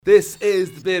This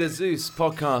is the Beard of Zeus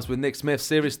podcast with Nick Smith,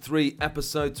 Series 3,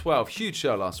 Episode 12. Huge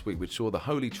show last week which saw the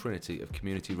holy trinity of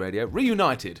community radio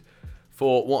reunited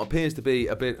for what appears to be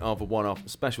a bit of a one-off.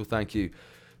 Special thank you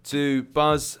to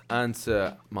Buzz and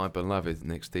to my beloved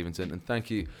Nick Stevenson. And thank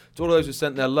you to all those who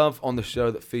sent their love on the show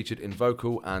that featured in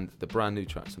vocal and the brand new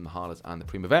tracks from the Harlots and the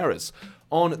Primaveras.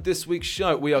 On this week's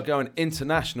show, we are going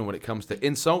international when it comes to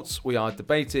insults. We are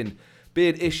debating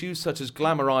beard issues such as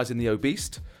glamorizing the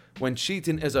obese, when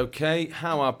cheating is okay,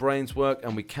 how our brains work,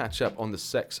 and we catch up on the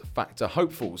sex factor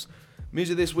hopefuls.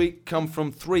 Music this week come from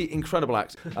three incredible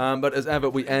acts, but as ever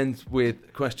we end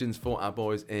with questions for our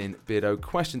boys in Beardo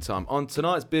Question Time. On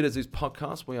tonight's Beard of Zeus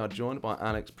podcast we are joined by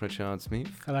Alex Pritchard-Smith.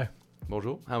 Hello.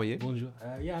 Bonjour, how are you? Bonjour.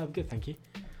 Yeah, I'm good, thank you.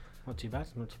 Not too bad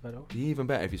at all. Even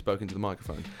better if you've spoken to the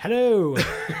microphone. Hello.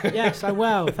 Yes, I'm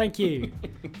well, thank you.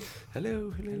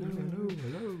 Hello.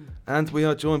 And we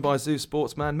are joined by Zeus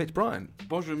sportsman Mitch Bryant.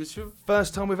 Bonjour, monsieur.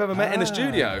 First time we've ever met in a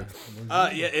studio.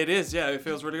 Yeah, it is. Yeah, it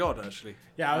feels really odd, actually.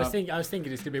 Yeah, I was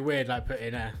thinking it's gonna be weird, like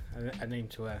putting a name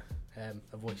to a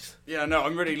voice. Yeah, no,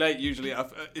 I'm really late usually.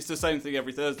 It's the same thing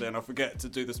every Thursday, and I forget to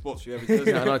do the sports view every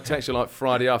Thursday. Yeah, and I text you like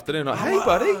Friday afternoon, like, hey,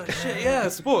 buddy. Shit, yeah,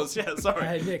 sports. Yeah, sorry.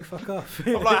 Hey, Nick, fuck off.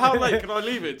 I'm like, how late can I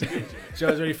leave it? So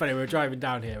it was really funny. We were driving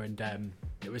down here, and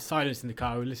it was silence in the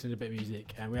car. We were listening to a bit of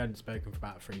music, and we hadn't spoken for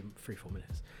about 4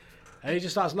 minutes. And he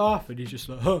just starts laughing. He's just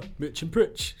like, huh, Mitch and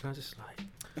Pritch. And I was just like,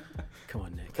 come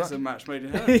on, Nick. That's a match made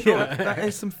in heaven. Yeah. That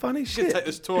is some funny shit. Should take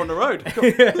this tour on the road.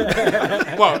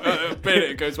 Well,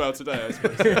 it goes well today, I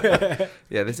suppose.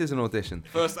 Yeah, this is an audition.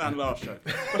 First and last show.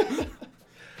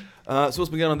 So what's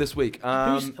been going on this week?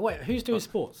 Who's doing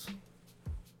sports?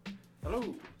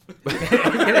 Hello.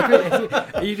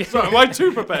 Are you just, Sorry, am I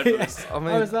too prepared for this? I mean,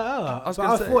 I was like,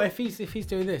 I thought if he's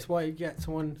doing this, why you get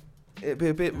someone? it'd be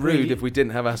a bit rude if we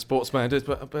didn't have our sportsman do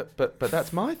this, but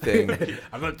that's my thing.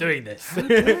 I'm not doing this. How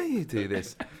dare you do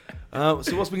this?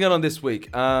 So what's been going on this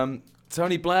week?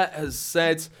 Tony Blair has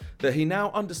said that he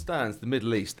now understands the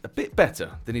Middle East a bit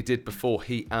better than he did before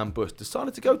he and Bush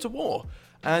decided to go to war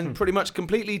and pretty much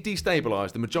completely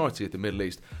destabilise the majority of the Middle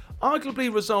East,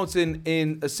 arguably resulting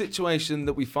in a situation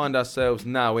that we find ourselves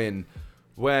now in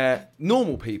where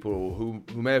normal people who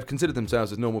may have considered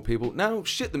themselves as normal people now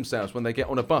shit themselves when they get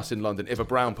on a bus in London if a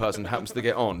brown person happens to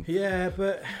get on. Yeah,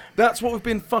 but That's what we've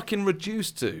been fucking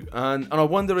reduced to. And I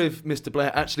wonder if Mr.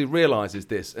 Blair actually realises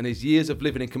this and his years of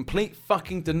living in complete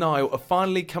fucking denial are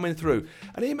finally coming through.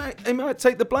 And he might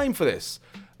take the blame for this.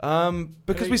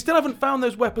 Because we still haven't found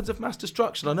those weapons of mass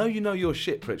destruction. I know you know your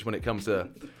shit, Pritch, when it comes to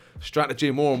strategy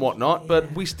and war and whatnot,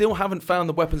 but we still haven't found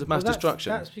the weapons of mass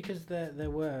destruction. That's because there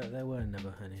were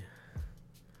never any.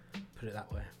 Put it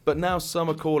that way. But now some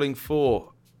are calling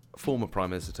for former Prime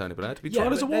Minister Tony Blair to be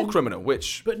tried as a war criminal,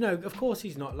 which... But no, of course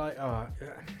he's not. Like,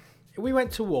 we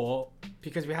went to war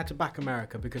because we had to back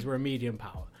America because we're a medium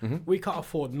power. Mm-hmm. We can't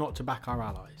afford not to back our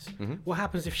allies. Mm-hmm. What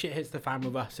happens if shit hits the fan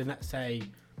with us? And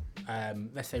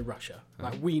let's say Russia.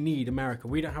 Like, we need America.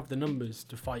 We don't have the numbers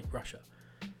to fight Russia.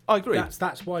 I agree.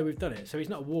 That's why we've done it. So he's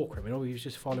not a war criminal. He was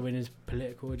just following his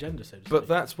political agenda, so to But speak.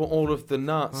 that's what all of the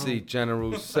Nazi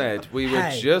generals said. We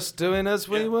were just doing as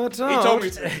we were told. He told me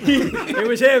to. It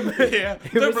was him. Yeah.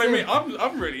 Don't blame me.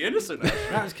 I'm really innocent, actually.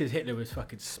 That's because Hitler was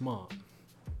fucking smart.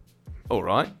 All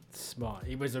right. Smart.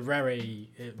 He was a very.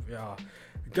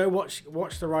 Go watch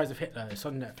The Rise of Hitler. It's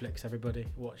on Netflix. Everybody,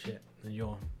 watch it, and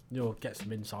you'll get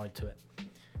some insight to it.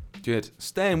 Good.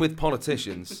 Staying with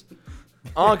politicians,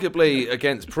 arguably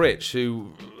against Pritch,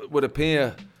 who would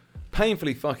appear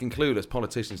painfully fucking clueless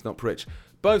politicians, not Pritch.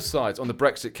 Both sides on the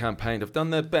Brexit campaign have done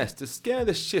their best to scare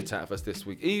the shit out of us this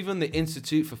week. Even the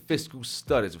Institute for Fiscal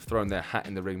Studies have thrown their hat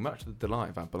in the ring, much to the delight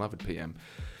of our beloved PM.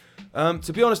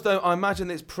 To be honest, though, I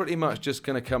imagine it's pretty much just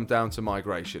going to come down to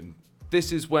migration.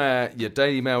 This is where your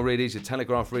Daily Mail readers, your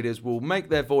Telegraph readers will make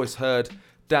their voice heard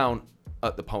down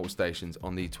at the poll stations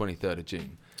on the 23rd of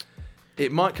June.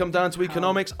 It might come down to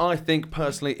economics. I think,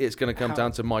 personally, it's going to come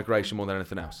down to migration more than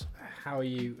anything else. How are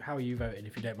you voting,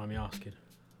 if you don't mind me asking?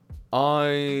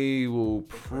 I will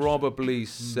probably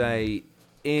say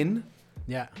in.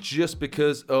 Yeah. Just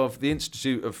because of the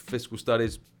Institute of Fiscal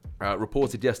Studies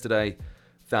reported yesterday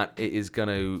that it is going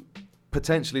to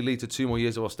potentially lead to 2 more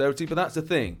years of austerity. But that's the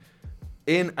thing.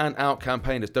 In and out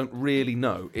campaigners don't really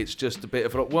know. It's just a bit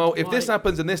of if this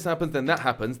happens and this happens, then that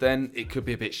happens, then it could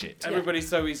be a bit shit. Everybody's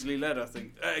so easily led, I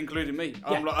think, including me.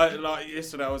 Yeah. I'm like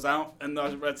yesterday I was out and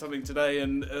I read something today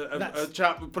and a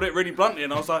chap put it really bluntly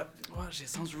and I was like, well, actually, it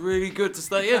sounds really good to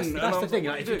stay in. That's the thing.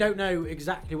 Like, if you don't know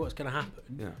exactly what's going to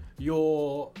happen,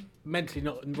 you're mentally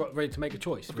not ready to make a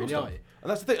choice, really, are you? And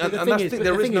that's the thing. And that's the thing.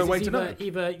 There is no way to know.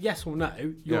 Either yes or no.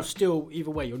 You're still either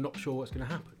way. You're not sure what's going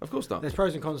to happen. Of course not. There's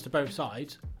pros and cons to both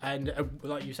sides, and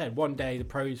like you said, one day the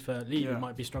pros for leaving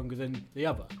might be stronger than the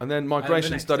other. And then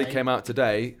migration study came out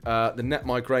today. The net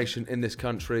migration in this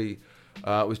country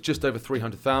was just over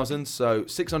 300,000. So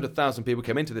 600,000 people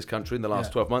came into this country in the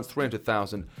last 12 months.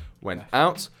 300,000 went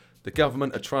out. The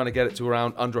government are trying to get it to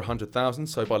around under 100,000.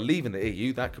 So by leaving the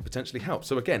EU, that could potentially help.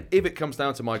 So again, if it comes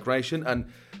down to migration,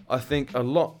 and I think a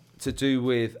lot to do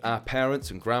with our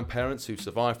parents and grandparents who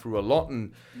survived through a lot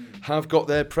and have got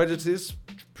their prejudices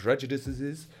for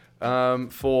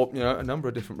a number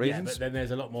of different reasons. Yeah, but then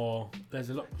there's a lot more.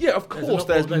 Yeah, of course,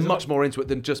 there's much more into it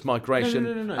than just migration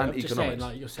no, and I'm economics. just saying,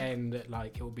 you're saying that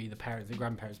it will be the parents and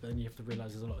grandparents, but then you have to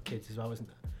realise there's a lot of kids as well, isn't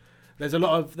there? There's a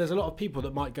lot of people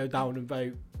that might go down and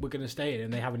vote we're going to stay in,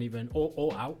 and they haven't even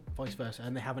or out, vice versa,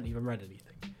 and they haven't even read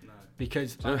anything. No.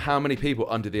 Because do you know how many people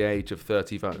under the age of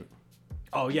 30 vote?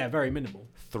 Oh yeah, very minimal.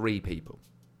 3 people.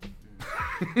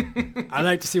 I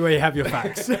like to see where you have your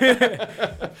facts.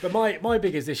 But my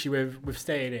biggest issue with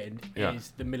staying in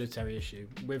is the military issue,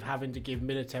 with having to give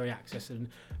military access, and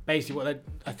basically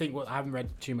I haven't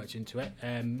read too much into it,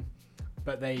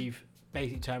 but they've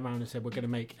basically turned around and said we're going to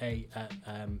make a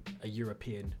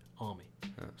European army,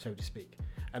 so to speak,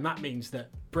 and that means that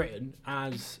Britain,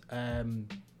 as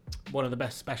one of the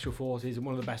best special forces and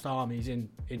one of the best armies in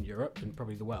Europe and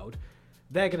probably the world,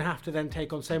 they're going to have to then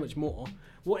take on so much more.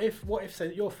 What if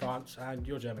say you're France and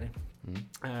you're Germany,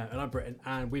 and I'm Britain,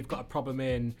 and we've got a problem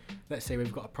in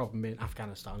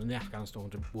Afghanistan, and the Afghanistan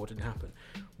war didn't happen.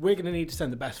 We're going to need to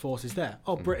send the best forces there.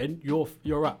 Oh, Britain,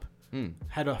 you're up.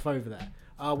 Head off over there.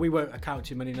 We won't account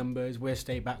too many numbers. We'll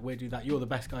stay back. We'll do that. You're the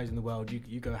best guys in the world.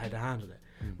 You go ahead and handle it.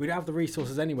 We don't have the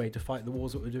resources anyway to fight the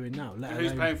wars that we're doing now.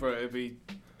 Who's paying for it? It'd be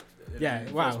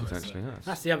wow. Potentially, yes.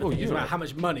 That's the other thing. It's about how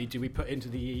much money do we put into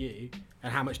the EU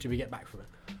and how much do we get back from it?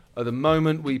 At the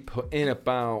moment, we put in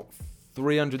about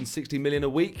 360 million a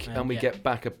week, and we get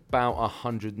back about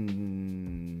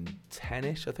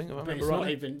 110-ish, I think. If I remember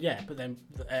right. But then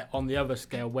on the other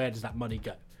scale, where does that money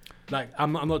go?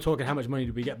 I'm not talking how much money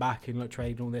do we get back in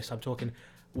trade and all this. I'm talking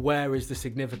where is the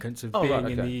significance of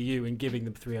being in the EU and giving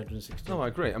them 360? No, I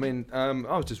agree. I mean, I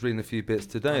was just reading a few bits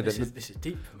today. This is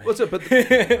deep for me. But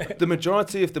the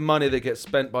majority of the money that gets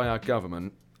spent by our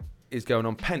government is going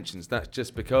on pensions. That's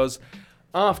just because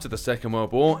after the Second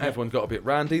World War, everyone got a bit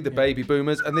randy, the baby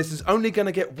boomers, and this is only going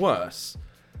to get worse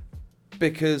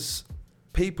because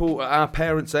people at our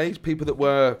parents' age, people that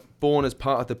were born as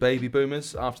part of the baby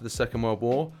boomers after the Second World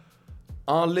War,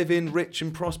 are living rich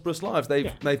and prosperous lives.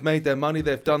 They've made their money,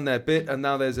 they've done their bit, and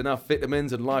now there's enough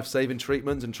vitamins and life-saving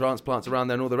treatments and transplants around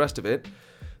there and all the rest of it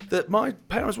that my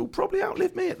parents will probably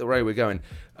outlive me at the rate we're going.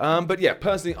 But yeah,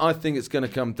 personally, I think it's going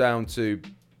to come down to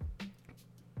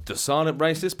the silent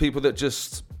racists, people that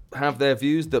just have their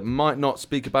views that might not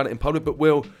speak about it in public but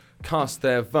will cast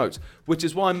their vote, which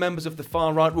is why members of the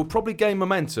far right will probably gain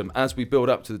momentum as we build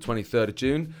up to the 23rd of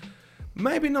June.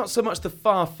 Maybe not so much the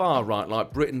far right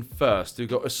like Britain First, who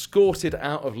got escorted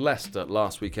out of Leicester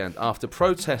last weekend after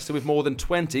protesting with more than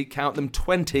 20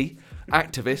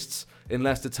 activists in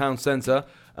Leicester town centre.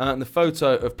 And the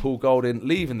photo of Paul Golding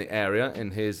leaving the area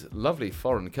in his lovely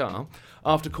foreign car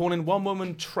after calling one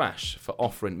woman trash for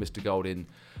offering Mr. Golding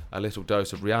a little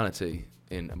dose of reality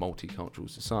in a multicultural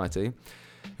society,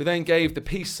 who then gave the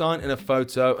peace sign in a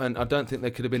photo, and I don't think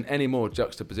there could have been any more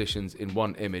juxtapositions in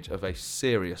one image of a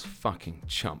serious fucking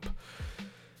chump.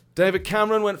 David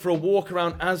Cameron went for a walk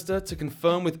around Asda to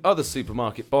confirm with other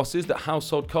supermarket bosses that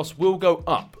household costs will go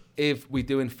up if we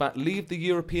do in fact leave the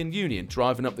European Union,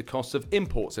 driving up the costs of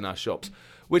imports in our shops,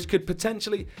 which could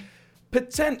potentially,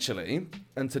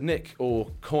 and to nick or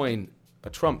coin a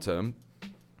Trump term,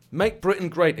 make Britain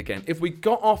great again. If we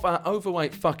got off our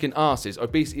overweight fucking arses,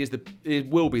 obesity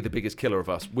will be the biggest killer of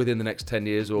us within the next 10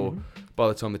 years or by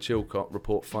the time the Chilcot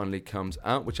report finally comes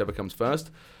out, whichever comes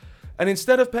first. And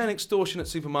instead of paying extortionate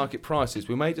supermarket prices,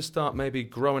 we may just start maybe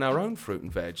growing our own fruit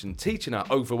and veg and teaching our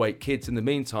overweight kids in the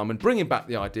meantime and bringing back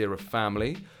the idea of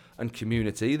family and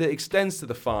community that extends to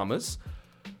the farmers,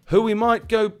 who we might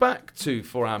go back to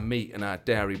for our meat and our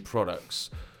dairy products,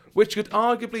 which could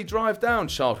arguably drive down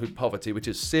childhood poverty, which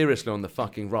is seriously on the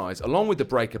fucking rise, along with the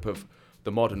breakup of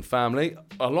the modern family,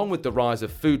 along with the rise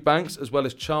of food banks, as well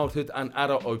as childhood and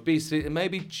adult obesity, and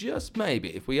maybe, just maybe,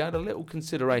 if we had a little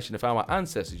consideration of how our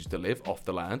ancestors used to live off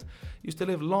the land, used to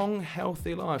live long,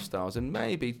 healthy lifestyles, and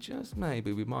maybe, just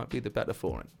maybe, we might be the better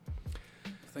for it.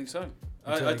 I think so.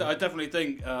 I definitely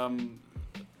think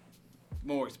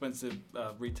more expensive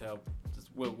retail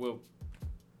will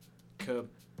curb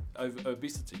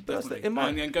obesity. That's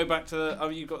Definitely. And go back to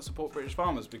you've got to support British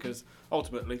farmers because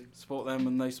ultimately support them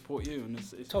and they support you. And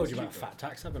it's told you about fat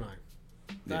tax, haven't I?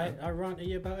 Yeah. I ranted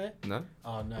you about it. No.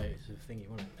 Oh no, it's a thing you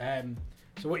want.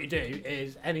 So what you do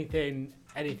is anything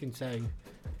saying.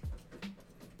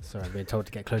 Sorry, I'm being told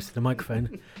to get close to the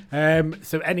microphone.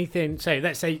 So anything. So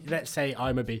let's say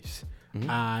I'm obese.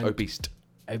 And obese.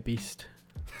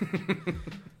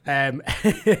 And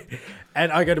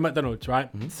I go to McDonald's, right?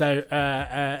 So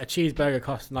a cheeseburger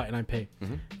costs 99p.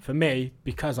 For me,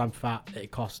 because I'm fat,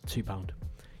 it costs £2.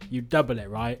 You double it,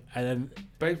 right? And then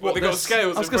they got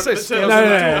scales. I was going to say scales.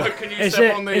 No. Can you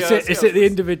step on the it's at the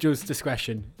individual's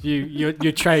discretion. You're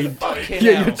trained.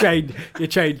 You're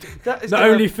trained. Not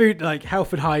only food, like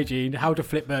health and hygiene, how to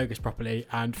flip burgers properly,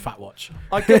 and fat watch.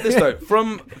 I get this though.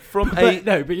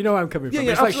 But you know where I'm coming from.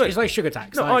 It's like sugar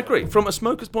tax. No, I agree. From a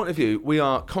smoker's point of view, we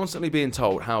are constantly being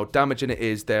told how damaging it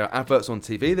is. There are adverts on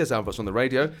TV. There's adverts on the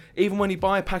radio. Even when you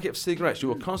buy a packet of cigarettes, you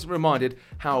are constantly reminded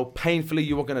how painfully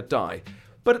you are going to die.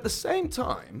 But at the same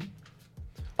time,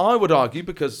 I would argue,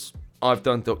 because I've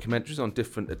done documentaries on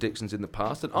different addictions in the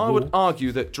past, and I would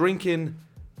argue that drinking,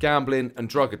 gambling, and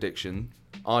drug addiction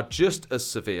are just as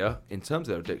severe in terms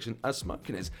of their addiction as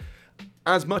smoking is.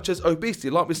 As much as obesity,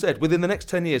 like we said, within the next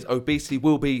 10 years, obesity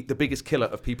will be the biggest killer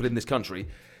of people in this country.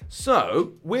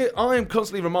 So, I am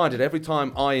constantly reminded every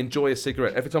time I enjoy a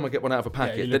cigarette, every time I get one out of a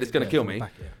packet, that it's going to kill me.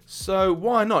 So,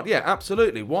 why not? Yeah,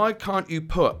 absolutely. Why can't you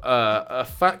put a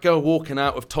fat girl walking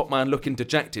out of Top Man looking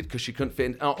dejected because she couldn't fit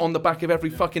in, on the back of every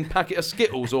fucking packet of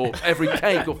Skittles or every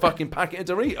cake or fucking packet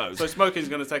of Doritos? So, smoking's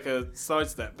going to take a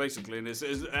sidestep, basically, and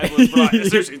everyone's like,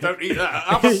 seriously, don't eat that.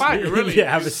 Have a fag, really. Yeah,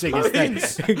 have a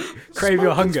cigarette. Crave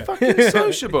your hunger. Fucking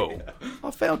sociable.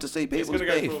 I failed to see people's beef.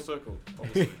 It's going to go full circle,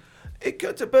 obviously. It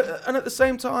could, and at the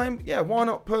same time, yeah, why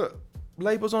not put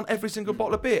labels on every single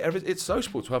bottle of beer? It's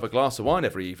sociable to have a glass of wine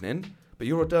every evening, but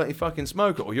you're a dirty fucking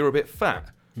smoker or you're a bit fat.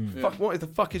 Fuck, what the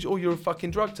fuck is, or you're a fucking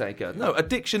drug taker? No,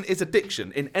 addiction is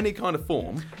addiction in any kind of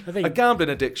form. A gambling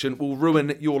addiction will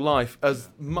ruin your life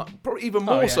probably even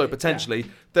more so potentially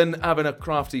than having a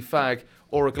crafty fag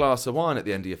or a glass of wine at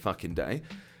the end of your fucking day.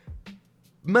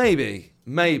 Maybe.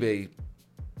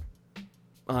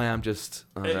 I am just...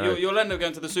 You'll end up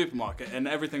going to the supermarket and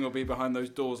everything will be behind those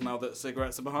doors now that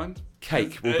cigarettes are behind.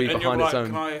 Cake will be behind its own...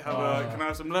 Can I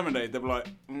have some lemonade? They'll be like...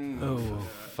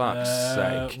 fuck's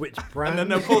sake. Which brand?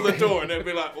 And then they'll pull the door and they'll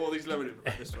be like, all these lemonade...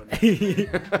 This one.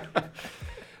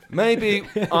 Maybe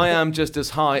I am just as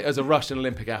high as a Russian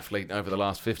Olympic athlete over the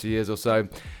last 50 years or so.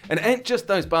 And it ain't just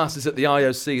those bastards at the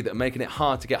IOC that are making it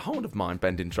hard to get hold of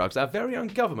mind-bending drugs. Our very own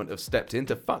government have stepped in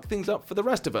to fuck things up for the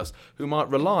rest of us, who might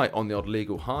rely on the odd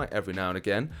legal high every now and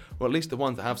again, or at least the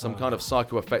ones that have some kind of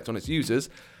psycho effect on its users.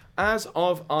 As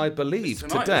of, I believe,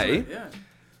 today,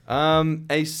 a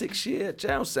 6-year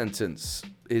jail sentence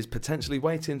is potentially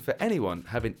waiting for anyone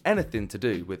having anything to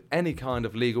do with any kind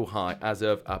of legal high as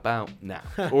of about now.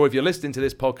 Or if you're listening to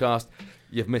this podcast,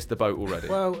 you've missed the boat already.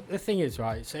 Well, the thing is,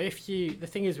 right, so the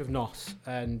thing is with NOS,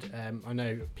 and I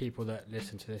know people that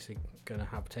listen to this are going to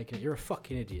have taken it, you're a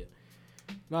fucking idiot.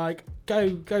 Like,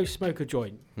 go smoke a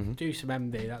joint, do some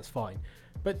MD, that's fine.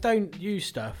 But don't use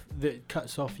stuff that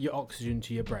cuts off your oxygen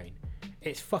to your brain.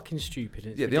 It's fucking stupid.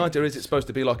 It's the idea is it's supposed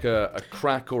to be like a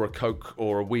crack or a coke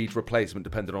or a weed replacement,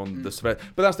 depending on the severity.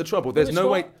 But that's the trouble. There's no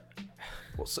way.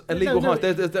 What's illegal highs?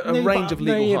 There's a range of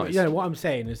legal highs. What I'm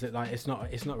saying is that it's not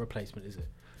a replacement, is it?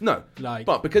 No.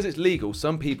 But because it's legal,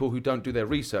 some people who don't do their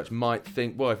research might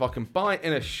think, well, if I can buy it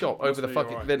in a shop over the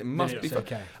fucking, then it must be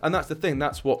okay. And that's the thing.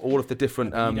 That's what all of the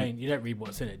different. You don't read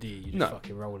what's in it, do you? You just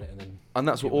fucking roll it and then. And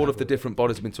that's what all of the different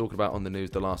bodies have been talking about on the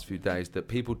news the last few days. That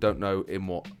people don't know in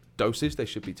what dosage they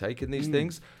should be taking these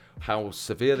things, how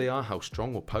severe they are, how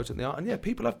strong or potent they are. And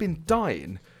people have been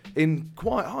dying in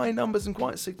quite high numbers and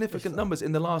quite significant numbers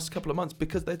in the last couple of months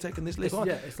because they're taking this legal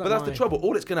high. But that's the trouble.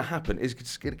 All it's going to happen is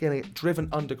it's going to get driven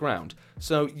underground.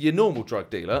 So your normal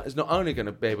drug dealer is not only going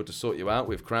to be able to sort you out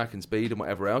with crack and speed and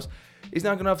whatever else, he's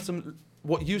now going to have some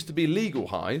what used to be legal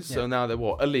highs. So now they're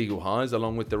illegal highs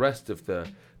along with the rest of the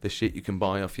shit you can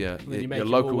buy off your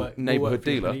local neighbourhood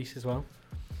dealer. As well.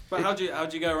 But how do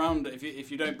you go around it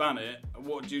if you don't ban it?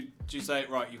 What do you say?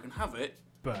 Right, you can have it,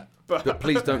 but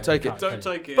please don't take it. Don't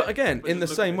take it. But again, in the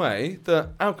same way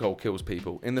that alcohol kills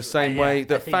people, in the same way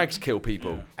that fags kill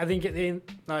people. I think at the end,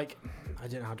 I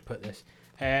don't know how to put this.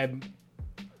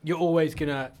 You're always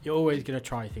gonna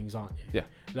try things, aren't you? Yeah.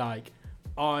 Like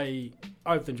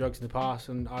I've done drugs in the past,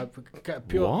 and I've got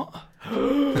pure. What?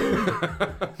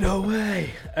 No way.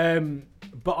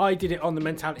 But I did it on the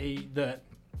mentality that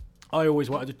I always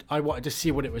wanted to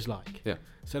see what it was like. Yeah.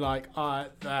 So I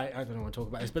don't know want to talk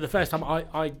about this, but the first time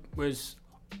I was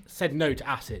said no to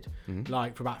acid,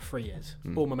 like for about 3 years.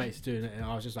 All my mates were doing it, and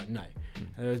I was just like, no. And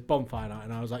there was bonfire night,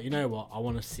 and I was like, you know what? I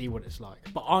want to see what it's like.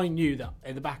 But I knew that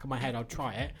in the back of my head, I'd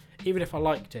try it. Even if I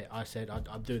liked it, I said,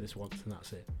 I'm doing this once, and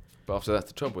that's it. But after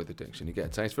that's the trouble with addiction. You get a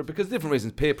taste for it because of different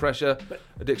reasons. Peer pressure,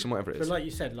 addiction, whatever it is. But like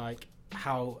you said, like,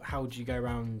 how do you go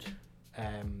around...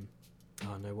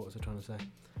 oh, no, what was I trying to say?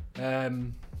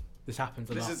 This happens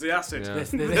a lot. This is the acid. Yeah.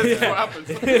 This is what happens.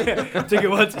 Took it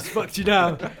once, it's fucked you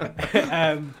now.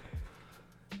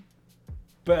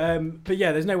 But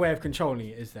yeah, there's no way of controlling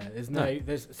it, is there?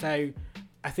 So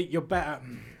I think you're better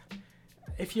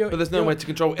if you're. But there's no way to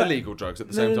control illegal drugs at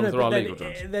the same time as there are legal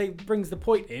drugs. That brings the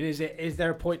point in: is there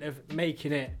a point of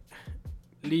making it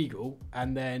legal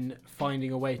and then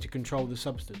finding a way to control the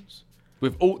substance?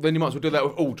 Then you might as well do that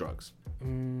with all drugs.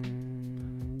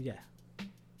 Yeah.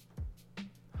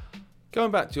 Going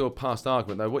back to your past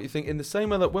argument, though, what you think in the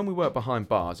same way that when we work behind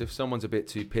bars, if someone's a bit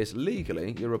too pissed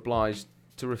legally, you're obliged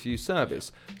to refuse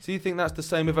service. So you think that's the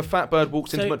same if a fat bird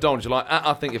walks into McDonald's, you're like,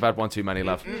 I think you've had one too many,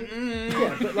 love.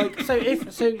 Yeah, but like,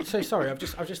 so sorry, I've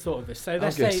just thought of this. So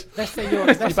let's say you're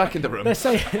back in the room. Let's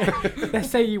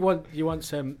say you want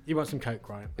some coke,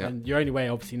 right? Yeah. And your only way,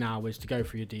 obviously, now is to go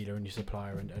through your dealer and your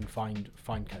supplier and find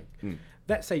coke.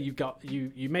 Let's say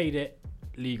you made it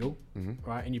legal,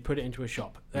 right, and you put it into a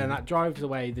shop, and that drives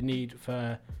away the need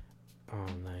for. Oh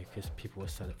no, because people will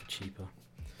sell it for cheaper.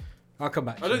 I'll come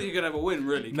back. I don't think you can ever win,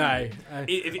 really. No.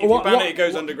 If you ban it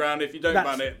goes underground. If you don't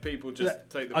ban it, people just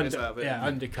take the piss out of it. Yeah,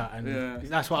 undercut. And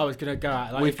that's what I was going to go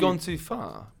at. Like, we've gone too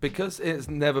far. Because it's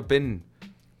never been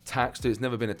taxed, it's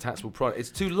never been a taxable product. It's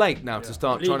too late now to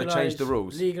start trying to change the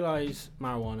rules. Legalise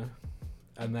marijuana,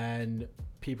 and then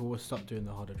people will stop doing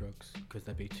the harder drugs because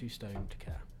they'll be too stoned to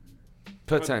care.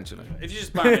 Potentially. If you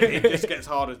just ban it, it just gets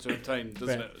harder to obtain,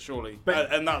 doesn't it? Surely.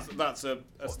 And that's a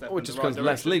step or it in just the right becomes direction.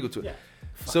 less legal to it. Yeah.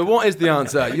 So what is the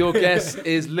answer? Your guess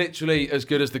is literally as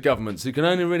good as the government's, who can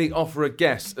only really offer a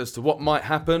guess as to what might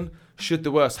happen, should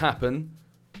the worst happen,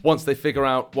 once they figure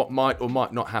out what might or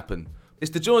might not happen.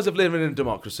 It's the joys of living in a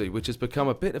democracy, which has become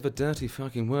a bit of a dirty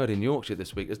fucking word in Yorkshire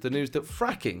this week, as the news that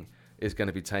fracking is going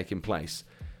to be taking place.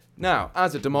 Now,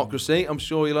 as a democracy, I'm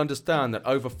sure you'll understand that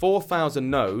over 4,000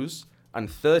 no's and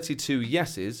 32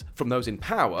 yeses from those in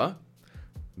power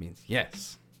means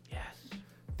yes.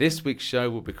 This week's show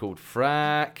will be called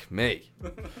Frack Me.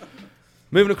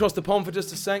 Moving across the pond for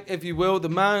just a sec, if you will, the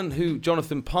man who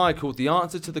Jonathan Pye called the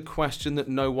answer to the question that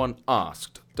no one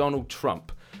asked, Donald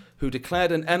Trump, who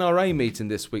declared an NRA meeting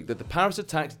this week that the Paris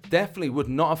attacks definitely would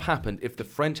not have happened if the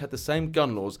French had the same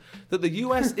gun laws that the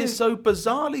US is so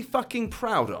bizarrely fucking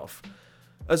proud of.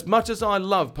 As much as I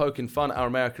love poking fun at our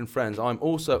American friends, I'm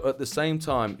also at the same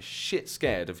time shit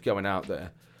scared of going out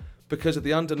there because of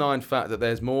the underlying fact that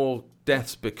there's more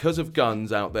deaths because of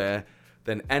guns out there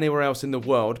than anywhere else in the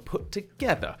world put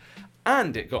together.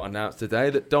 And it got announced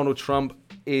today that Donald Trump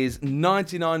is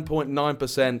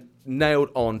 99.9% nailed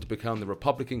on to become the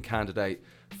Republican candidate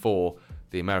for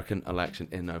the American election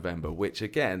in November, which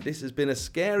again, this has been a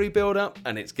scary build-up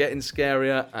and it's getting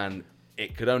scarier and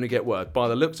it could only get worse. By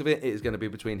the looks of it, it is going to be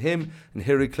between him and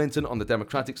Hillary Clinton on the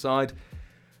Democratic side.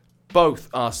 Both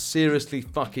are seriously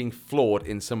fucking flawed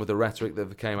in some of the rhetoric that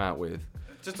they came out with.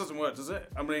 It just doesn't work, does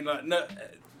it? I mean, like, no,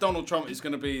 Donald Trump is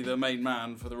going to be the main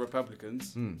man for the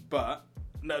Republicans, but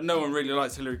no one really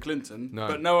likes Hillary Clinton. No.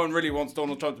 But no one really wants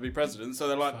Donald Trump to be president, so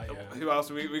they're like, who else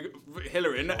are we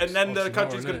Hillary? And then the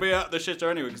country's going to be out the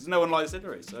shitter anyway, because no one likes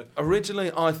Hillary. So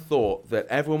originally, I thought that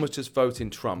everyone was just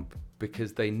voting Trump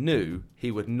because they knew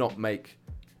he would not make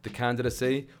the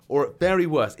candidacy, or at very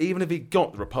worst, even if he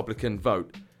got the Republican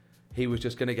vote, he was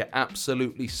just going to get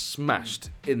absolutely smashed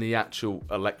in the actual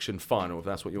election final, if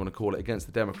that's what you want to call it, against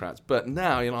the Democrats. But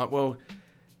now you're like, well,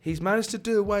 he's managed to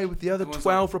do away with the other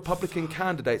 12 Republican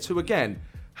candidates who, again,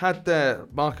 had their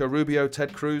Marco Rubio,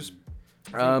 Ted Cruz,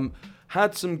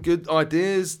 had some good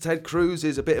ideas. Ted Cruz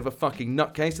is a bit of a fucking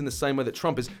nutcase in the same way that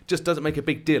Trump is, just doesn't make a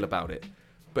big deal about it.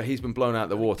 But he's been blown out of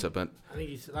the water. But I think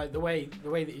he's like the way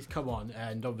that he's come on,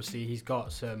 and obviously he's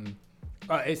got some.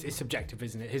 It's subjective,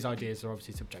 isn't it? His ideas are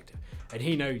obviously subjective, and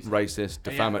he knows racist,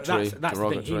 defamatory, that's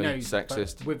derogatory, knows,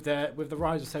 sexist. With the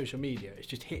rise of social media, it's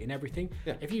just hitting everything.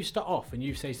 Yeah. If you start off and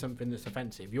you say something that's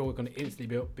offensive, you're going to instantly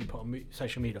be put on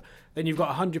social media. Then you've got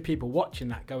 100 people watching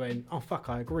that going, "Oh fuck,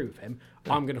 I agree with him.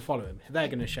 Yeah. I'm going to follow him." They're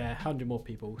going to share 100 more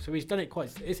people. So he's done it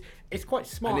quite. It's quite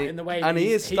smart in the way. And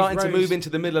he is starting to move into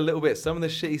the middle a little bit. Some of the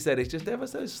shit he said is just ever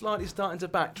so slightly starting to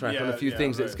backtrack on a few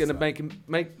things that's going to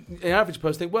make the average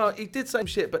person think, well, he did say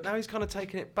shit, but now he's kind of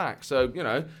taking it back. So, you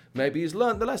know, maybe he's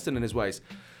learnt the lesson in his ways.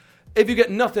 If you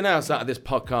get nothing else out of this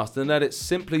podcast, then let it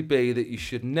simply be that you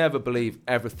should never believe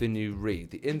everything you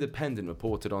read. The Independent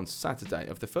reported on Saturday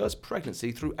of the first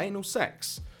pregnancy through anal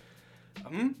sex,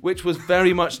 which was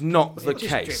very much not the case.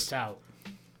 It just dripped out.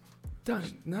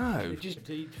 Don't know.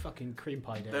 He fucking cream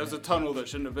pied it. There was a tunnel that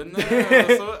shouldn't have been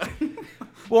there.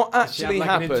 What actually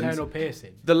happened, an internal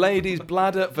piercing? the lady's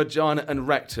bladder, vagina and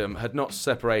rectum had not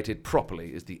separated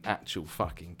properly is the actual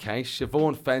fucking case.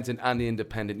 Siobhan Fenton and The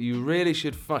Independent, you really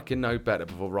should fucking know better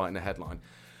before writing a headline.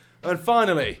 And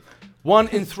finally, 1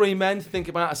 in 3 men think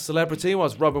about a celebrity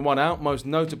whilst rubbing one out. Most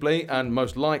notably and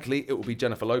most likely it will be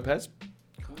Jennifer Lopez,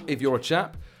 if you're a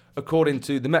chap. According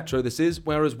to the Metro, this is,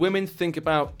 whereas women think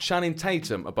about Channing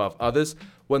Tatum above others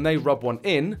when they rub one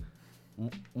in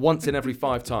once in every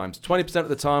 5 times. 20% of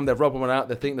the time they're rubbing one out,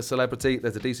 they think the celebrity,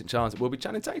 there's a decent chance it will be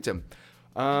Channing Tatum.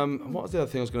 What was the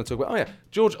other thing I was going to talk about? Oh yeah,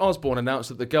 George Osborne announced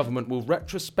that the government will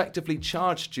retrospectively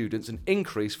charge students an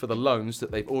increase for the loans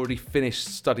that they've already finished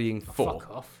studying for.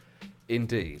 Fuck off.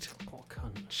 Indeed. What a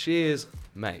cunt. Cheers,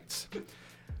 mate.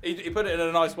 He put it in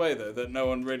a nice way though that no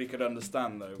one really could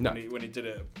understand though when he did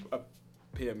it at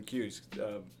PMQs,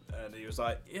 and he was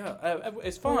like,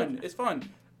 it's fine, it's fine.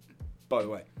 By the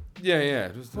way. Yeah.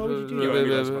 Why would you do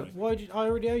that? I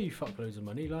already owe you fuckloads of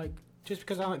money. Like, just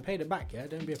because I haven't paid it back yet,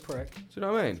 don't be a prick. Do you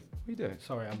know what I mean? What are you doing?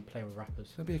 Sorry, I'm playing with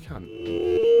rappers. Don't be a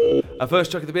cunt. Our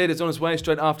first Chuck of the Beard is on its way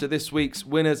straight after this week's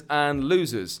winners and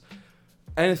losers.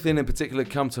 Anything in particular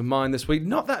come to mind this week?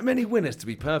 Not that many winners, to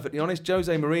be perfectly honest.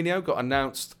 Jose Mourinho got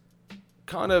announced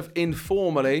kind of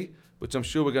informally, which I'm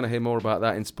sure we're going to hear more about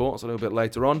that in sports a little bit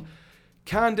later on.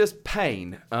 Candace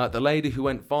Payne, the lady who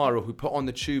went viral, who put on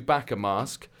the Chewbacca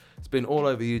mask, it's been all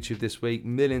over YouTube this week,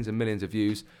 millions and millions of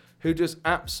views, who just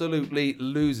absolutely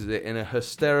loses it in a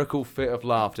hysterical fit of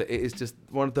laughter. It is just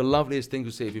one of the loveliest things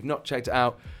to see. If you've not checked it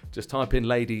out, just type in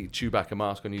Lady Chewbacca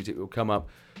mask on YouTube, it will come up.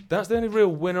 That's the only real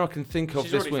winner I can think of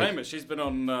this week. She's already famous. She's been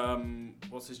on,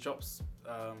 what's his chops?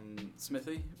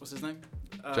 Smithy? What's his name?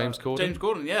 James Corden? James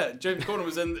Corden, yeah. James Corden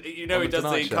was in, he does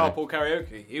the Show. carpool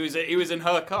karaoke. He was in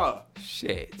her car.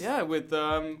 Shit. Yeah, with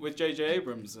J.J.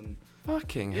 Abrams and...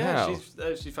 Fucking yeah, hell.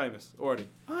 she's famous already.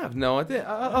 I have no idea.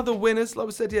 Other winners, like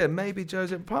we said, yeah, maybe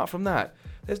Jose. Apart from that,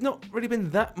 there's not really been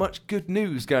that much good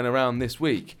news going around this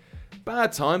week.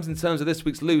 Bad times in terms of this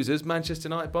week's losers. Manchester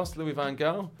United boss Louis van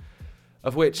Gaal,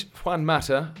 of which Juan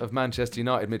Mata of Manchester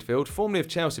United midfield, formerly of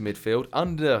Chelsea midfield,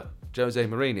 under Jose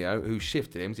Mourinho, who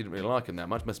shifted him, he didn't really like him that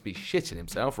much, must be shitting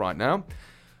himself right now.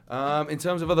 In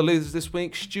terms of other losers this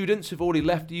week, students who've already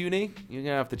left uni, you're going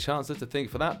to have the chances to think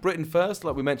for that. Britain First,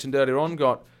 like we mentioned earlier on,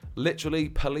 got literally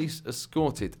police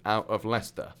escorted out of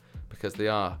Leicester because they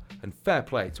are, and fair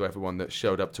play to everyone that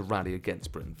showed up to rally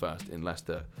against Britain First in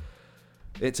Leicester.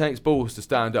 It takes balls to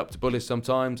stand up to bullies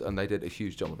sometimes, and they did a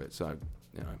huge job of it. So,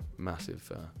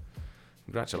 massive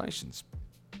congratulations.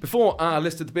 Before our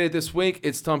list of the beard this week,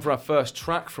 it's time for our first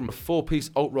track from a 4-piece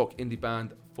alt-rock indie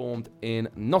band formed in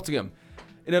Nottingham.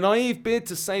 In a naive bid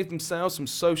to save themselves from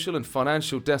social and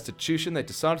financial destitution, they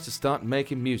decided to start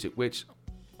making music, which,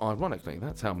 ironically,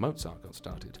 that's how Mozart got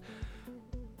started.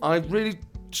 I really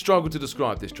struggle to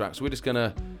describe this track, so we're just going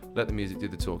to let the music do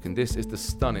the talking. This is the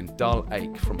stunning Dull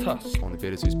Ache from Tusk on the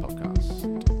Beard of Zeus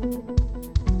podcast.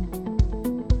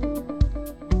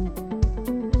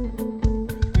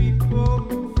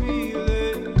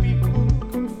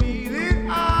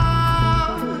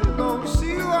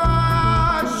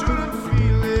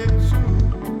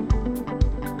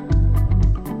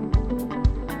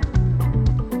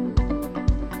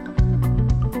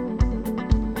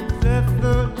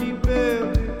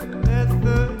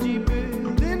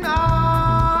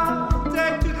 I'll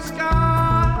take to the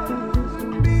skies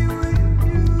and be with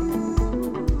you.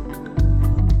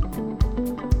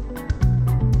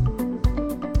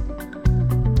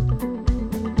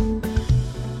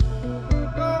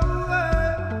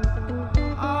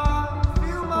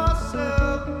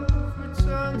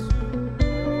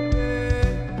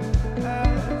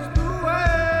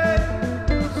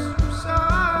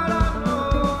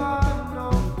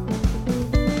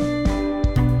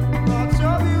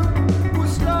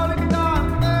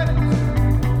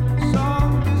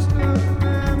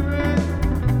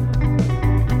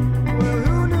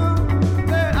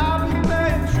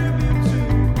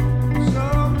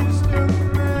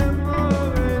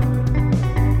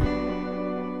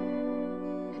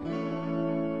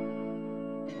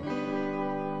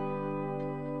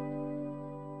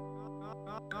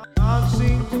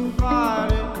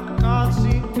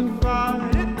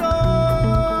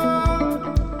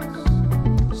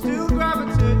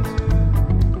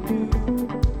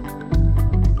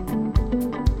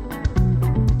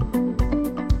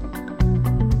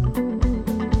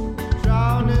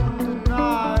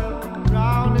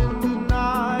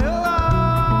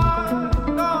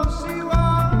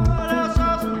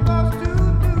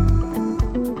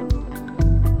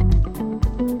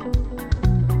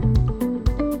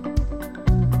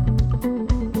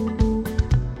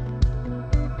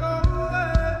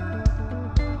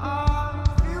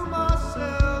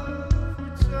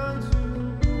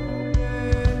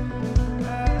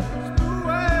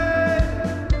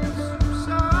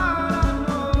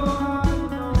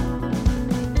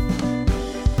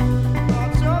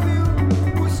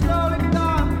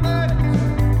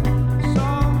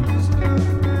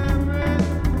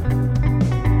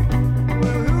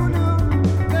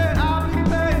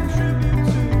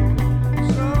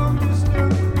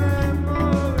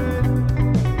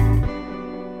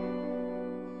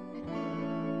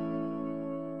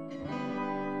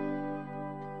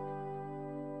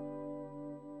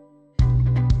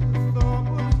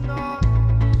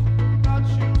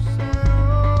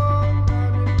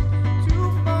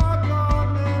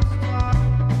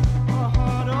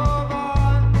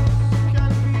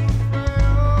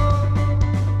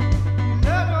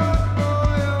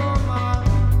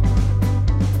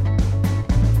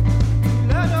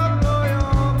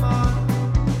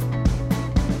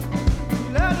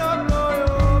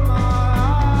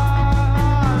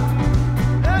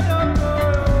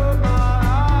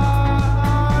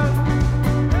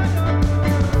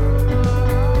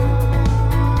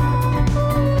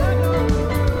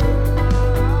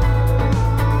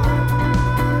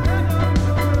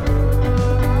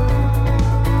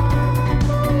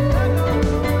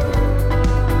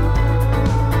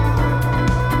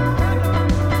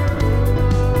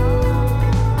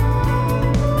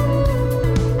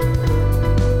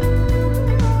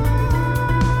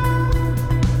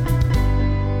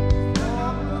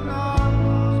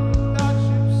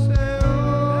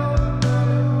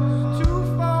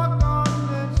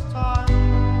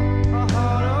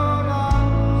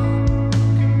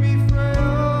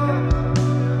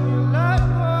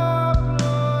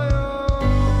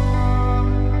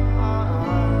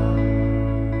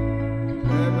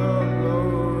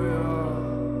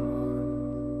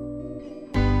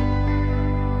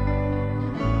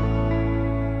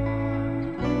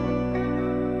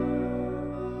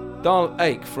 Dull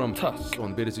Ache from Tusk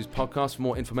on the Beard of Zeus podcast. For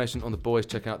more information on the boys,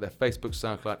 check out their Facebook,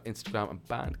 SoundCloud, Instagram and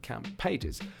Bandcamp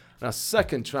pages. And our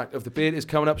second track of The Beard is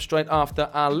coming up straight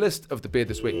after our list of The Beard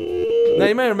this week. Now,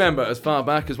 you may remember as far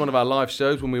back as one of our live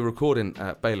shows when we were recording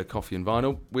at Baylor Coffee and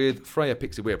Vinyl with Freya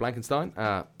Pixie Weir Blankenstein,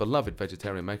 our beloved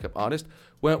vegetarian makeup artist,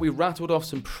 where we rattled off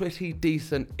some pretty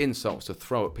decent insults to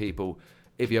throw at people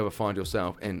if you ever find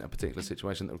yourself in a particular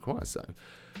situation that requires so.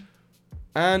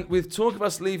 And with talk of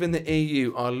us leaving the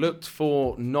EU, I looked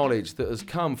for knowledge that has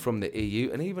come from the EU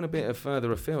and even a bit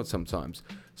further afield sometimes.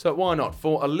 So why not?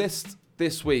 For a list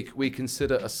this week, we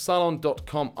consider a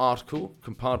Salon.com article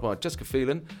compiled by Jessica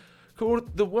Phelan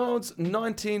called The World's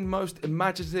 19 Most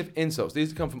Imaginative Insults.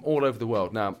 These come from all over the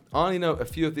world. Now, I only know a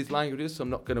few of these languages, so I'm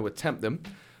not going to attempt them.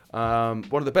 One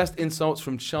of the best insults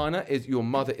from China is your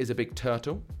mother is a big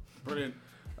turtle. Brilliant.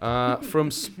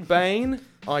 From Spain,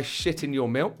 I shit in your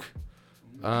milk.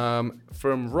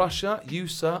 From Russia, you,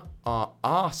 sir, are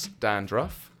arse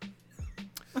dandruff.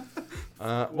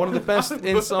 One of the best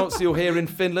insults you'll hear in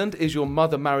Finland is your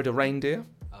mother married a reindeer.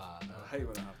 I hate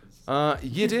when that happens.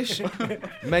 Yiddish,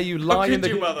 may you lie in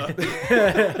the... mother?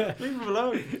 Leave him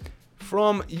alone.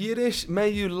 From Yiddish, may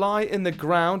you lie in the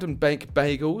ground and bake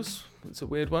bagels. That's a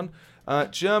weird one.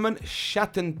 German,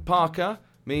 Schattenparker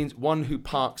means one who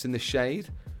parks in the shade.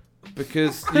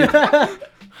 Because you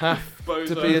have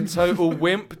to be a total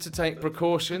wimp to take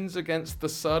precautions against the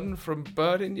sun from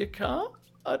burning your car.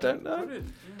 I don't know.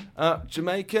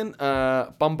 Jamaican,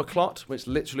 bumberclot, which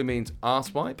literally means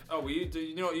arsewipe. Oh, do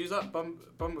you not use that?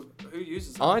 Who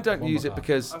uses that? I don't use it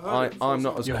because I'm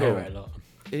not as You cool. hear it a lot.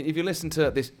 If you listen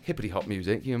to this hippity hop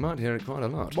music, you might hear it quite a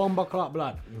lot. Bomberclot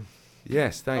blood.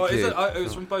 Yes, thank you. It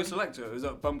was from Bo Selector. Is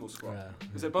that Bumble Squat?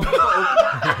 Yeah. Is it Bumble Squat?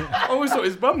 I always thought it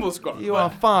was Bumble Squat. You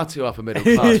are far too upper middle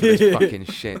class for this fucking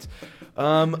shit.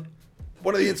 One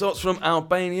of the insults from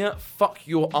Albania, fuck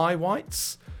your eye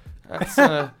whites. That's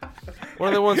one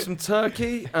of the ones from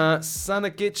Turkey,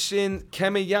 Sanagicin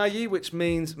Kemiyayi, which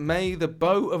means may the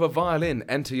bow of a violin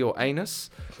enter your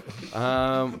anus.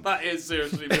 That is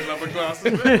seriously the upper class,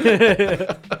 isn't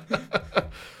it?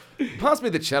 Pass me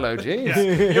the cello, jeez.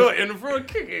 Yeah, you're in for a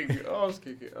kicking. I was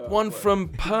kicking. One from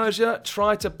Persia,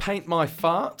 try to paint my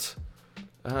fart.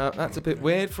 That's a bit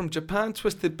weird. From Japan,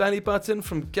 twisted belly button.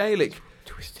 From Gaelic,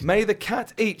 may the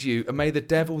cat eat you and may the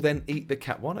devil then eat the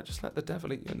cat. Why not just let the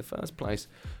devil eat you in the first place?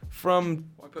 Why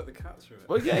put the cat through it?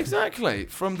 Well, yeah, exactly.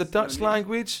 From the Dutch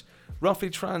language,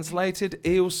 roughly translated,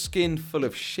 eel skin full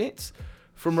of shit.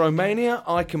 From Romania,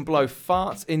 I can blow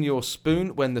farts in your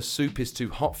spoon when the soup is too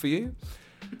hot for you.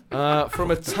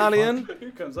 From Italian,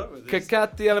 who comes up with this?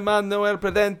 Cacati al mano el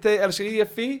predente el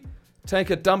schiaffi. Take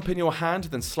a dump in your hand,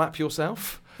 then slap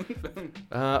yourself.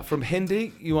 From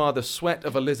Hindi, you are the sweat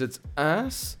of a lizard's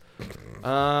ass.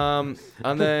 And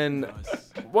then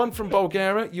one from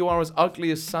Bulgaria, you are as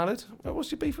ugly as salad. Well, what's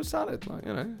your beef with salad?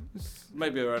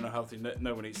 Maybe they're unhealthy.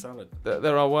 No one eats salad.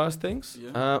 There are worse things.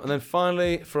 Yeah. And then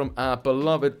finally, from our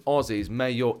beloved Aussies,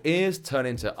 may your ears turn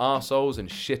into arseholes and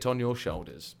shit on your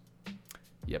shoulders.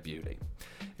 Yeah, beauty.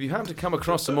 If you happen to come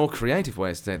across some more creative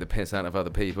ways to take the piss out of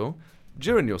other people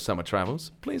during your summer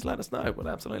travels, please let us know. We'd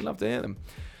absolutely love to hear them.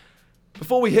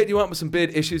 Before we hit you up with some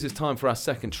beard issues, it's time for our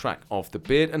second track of The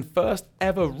Beard and first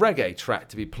ever reggae track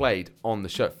to be played on the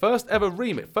show. First ever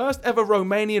remix, first ever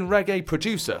Romanian reggae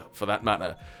producer, for that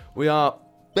matter. We are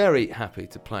very happy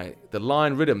to play the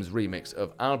Lion Rhythms remix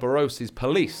of Albarosi's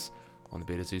Police on the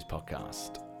Beard of Zeus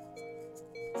podcast.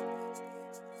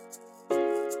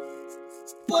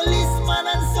 Policeman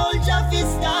and soldier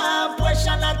vista,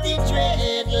 question at the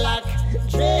dreadlock.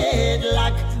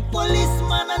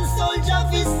 Policeman and soldier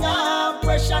vista,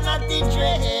 question at the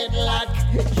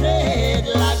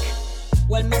dreadlock.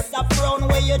 Well, Mr. Brown,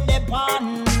 where you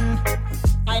depend?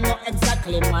 I know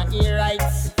exactly my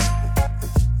rights.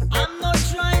 I'm not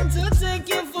trying to take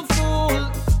you for fool.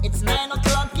 It's 9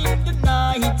 o'clock in the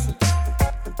night.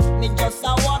 Me just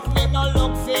a walk, me no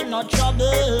look for no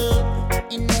trouble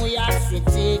in New York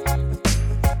City.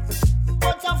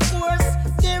 But of course,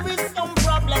 there is some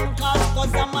problem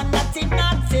cause I'm a naughty.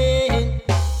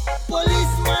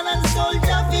 Policeman and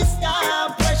soldier vista,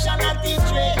 pressure at the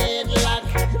dreadlock.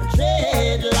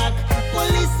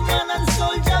 Policeman and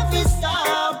soldier vista,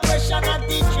 pressure at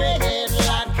the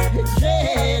dreadlock.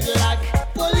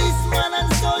 Policeman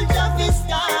and soldier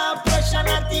vista, pressure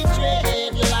at the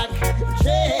dreadlock.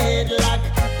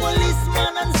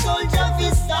 Policeman and soldier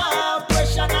vista,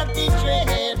 pressure at the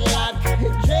dreadlock.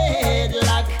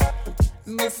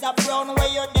 Mr. Brown, where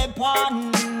you depend?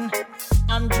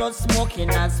 I'm just smoking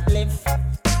a spliff.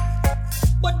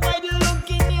 But by the look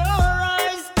in your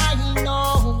eyes, I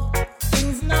know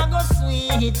things not go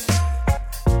sweet.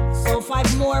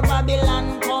 more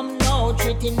Babylon come now,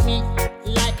 treating me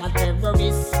like a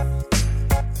terrorist.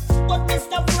 But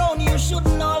Mr. Brown, you should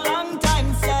know long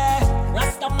time, sir.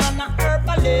 Rastaman a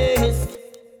herbalist.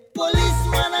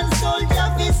 Policeman and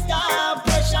soldier vista.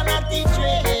 Pressure not the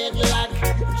dreadlock.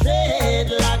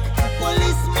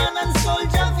 Policeman and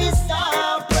soldier vista.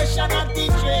 Pressure not the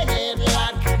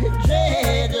dreadlock.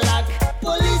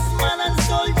 Policeman and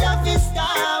soldier vista.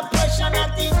 Pressure not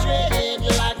the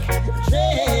dreadlock.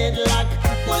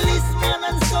 Policeman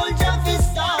and soldier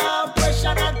vista.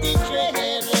 Pressure not the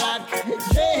dreadlock.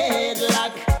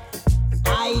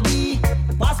 ID,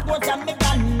 passport and me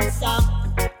dancer.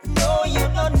 No, you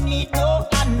don't need no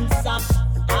answer.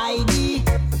 ID,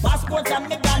 passport and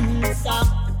me dancer.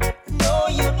 No,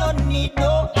 you don't need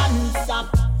no answer.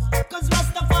 Cause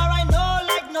Rastafari no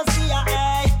like no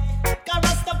CIA. Cause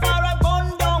Rastafari burn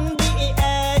down the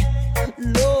air.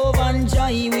 Love and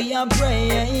joy we are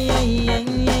pray.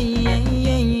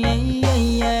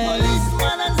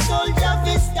 Policeman and soldier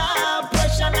vista.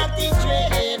 Pressure not the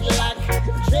dreadlock.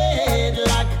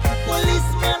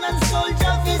 Policeman and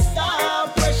soldier vista.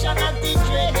 Pressure not the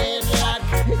dreadlock.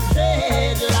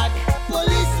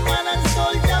 Policeman and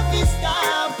soldier vista.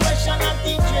 Pressure not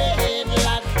the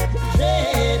dreadlock.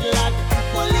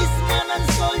 Policeman and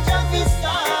soldier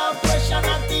vista. Pressure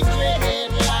not the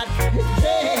dreadlock.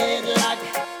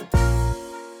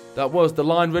 That was the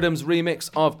Line Rhythms remix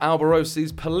of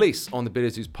Albarosi's Police on the Billy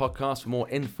Zeus podcast. For more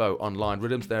info on Line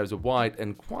Rhythms, there is a wide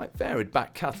and quite varied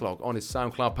back catalogue on his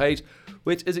SoundCloud page,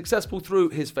 which is accessible through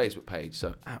his Facebook page,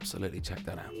 so absolutely check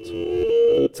that out.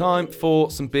 Time for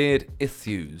some beard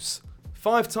issues.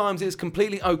 5 times it's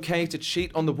completely okay to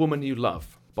cheat on the woman you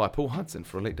love, by Paul Hudson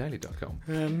for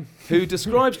EliteDaily.com, who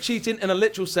describes cheating in a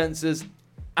literal sense as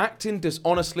acting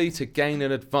dishonestly to gain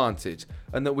an advantage,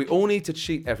 and that we all need to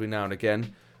cheat every now and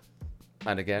again,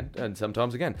 and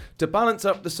sometimes again, to balance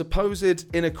up the supposed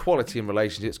inequality in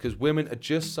relationships, because women are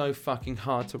just so fucking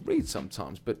hard to read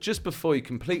sometimes. But just before you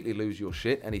completely lose your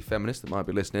shit, any feminist that might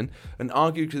be listening, and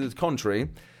argue to the contrary,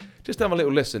 just have a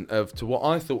little listen to what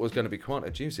I thought was going to be quite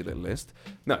a juicy little list.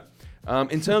 No.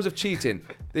 In terms of cheating,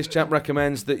 this chap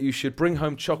recommends that you should bring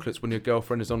home chocolates when your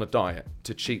girlfriend is on a diet,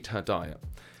 to cheat her diet.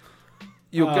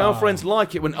 Your girlfriends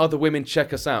like it when other women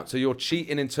check us out, so you're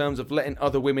cheating in terms of letting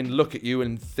other women look at you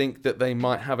and think that they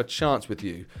might have a chance with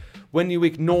you. When you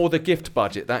ignore the gift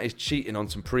budget, that is cheating on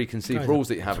some preconceived rules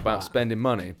that you have about spending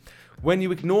money. When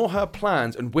you ignore her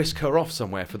plans and whisk her off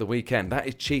somewhere for the weekend, that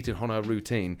is cheating on her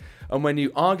routine. And when you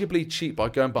arguably cheat by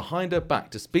going behind her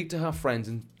back to speak to her friends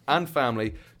and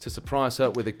family to surprise her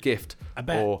with a gift. I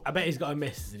bet he's got a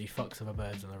missus and he fucks other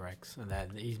birds on the regs, and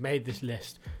then he's made this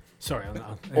list. Sorry,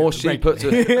 or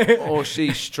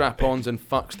she strap-ons and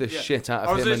fucks the shit out of him.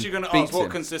 I was literally going to ask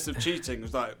what consists of cheating. It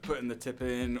was like putting the tip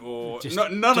in, or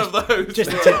none of those.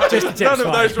 Just the tip. None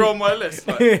of those were on my list.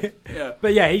 Like, yeah.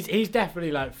 But yeah, he's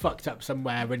definitely like fucked up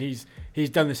somewhere when he's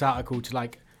done this article to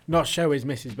like not show his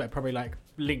missus, but probably like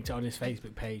linked it on his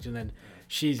Facebook page, and then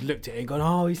she's looked at it and gone,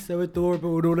 "Oh, he's so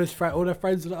adorable," and all her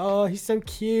friends are like, "Oh, he's so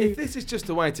cute." If this is just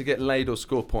a way to get laid or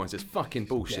score points, it's fucking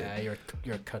bullshit. Yeah,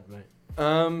 you're a cunt, mate.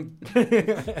 There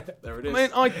it is. I mean,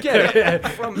 I get it.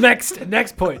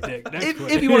 Next point, Nick.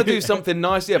 If you want to do something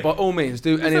nice, yeah, by all means,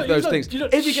 do any of those things.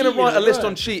 If you're going to write a list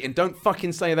on cheating, don't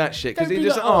fucking say that shit, because you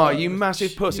just you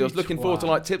massive pussy. I was looking forward to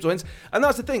like tips or hints, and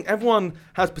that's the thing. Everyone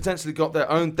has potentially got their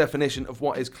own definition of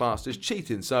what is classed as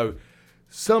cheating. So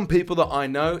some people that I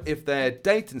know, if they're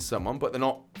dating someone but they're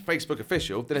not Facebook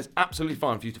official, then it's absolutely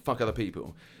fine for you to fuck other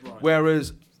people. Right.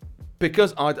 Whereas,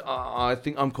 because I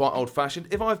think I'm quite old-fashioned,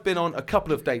 if I've been on a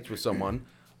couple of dates with someone,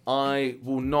 I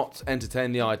will not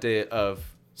entertain the idea of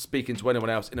speaking to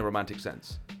anyone else in a romantic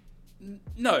sense.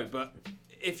 No, but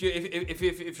if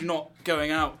you're not going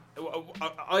out,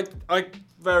 I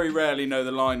very rarely know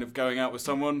the line of going out with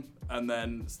someone and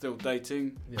then still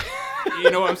dating. Yeah.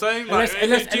 You know what I'm saying? Like,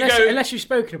 unless you've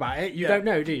spoken about it, you don't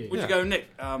know, do you? Would you go, Nick?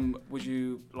 Would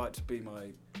you like to be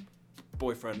my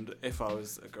boyfriend if I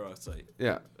was a girl, I'd say?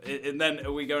 Yeah. And then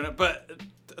are we going out? But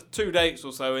 2 dates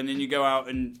or so, and then you go out,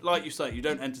 and like you say, you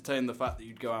don't entertain the fact that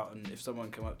you'd go out, and if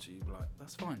someone came up to you, you'd be like,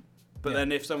 that's fine. But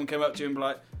then if someone came up to you and be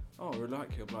like, oh, I really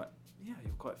like you, I'd be like, yeah,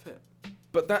 you're quite fit.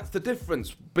 But that's the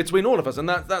difference between all of us, and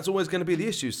that's always going to be the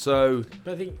issue. So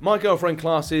my girlfriend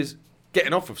classes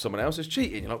getting off with someone else is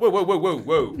cheating. You're like,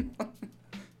 whoa.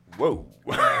 Whoa.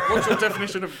 What's your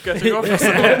definition of getting off with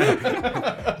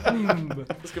someone?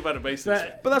 Let's go back to basics.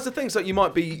 But that's the thing. So you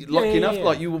might be lucky enough,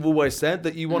 like you have always said,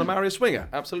 that you want to marry a swinger.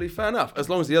 Absolutely fair enough. As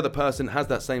long as the other person has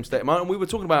that same state of mind. And we were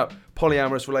talking about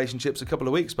polyamorous relationships a couple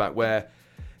of weeks back, where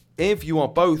if you are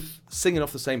both singing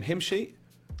off the same hymn sheet,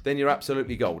 then you're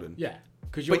absolutely golden. Yeah.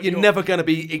 But you're never going to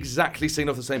be exactly seen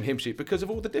off the same hymn sheet because of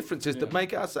all the differences that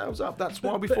make ourselves up. That's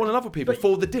why we fall in love with people,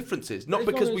 for the differences, not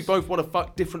because we both want to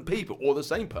fuck different people or the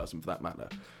same person for that matter.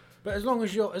 But as long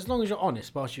as you're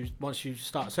honest, once you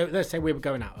start. So let's say we were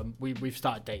going out and we've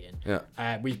started dating.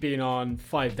 Yeah. We've been on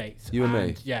 5 dates. You and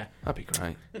me. Yeah. That'd be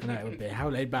great. No, it would be. How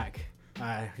laid back.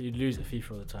 You'd lose at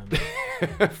FIFA all the time.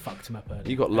 Fucked him up early.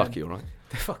 You got lucky, all right?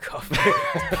 Fuck off.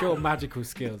 It's pure magical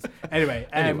skills. Anyway.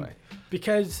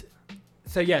 Because.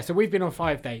 So we've been on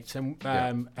 5 dates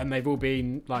and they've all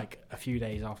been like a few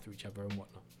days after each other and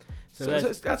whatnot. So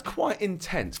that's quite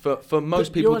intense for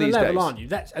most you're people on a these level, days. Aren't you?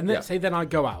 Let's say then I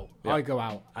go out. Yeah. I go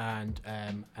out and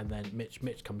then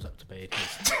Mitch comes up to me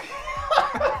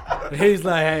and he's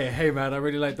like, hey man, I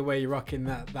really like the way you're rocking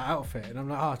that outfit. And I'm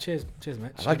like, oh, cheers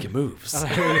Mitch. I like your moves.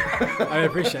 I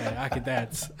appreciate it. I can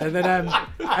dance. And then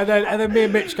me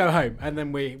and Mitch go home and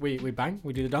then we bang.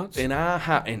 We do the dance in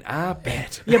our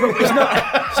bed. Yeah, but it's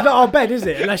not our bed, is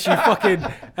it?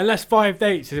 Unless 5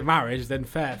 dates is a marriage, then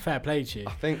fair play to you.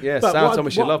 I think Sounds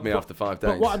like you love me after 5 days.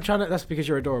 But what I'm trying to, that's because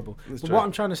you're adorable. But what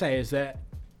I'm trying to say is that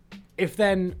if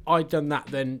then I'd done that,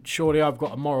 then surely I've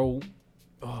got a moral.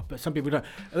 Oh, but some people don't.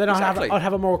 And then I'd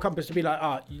have a moral compass to be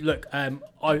like, look,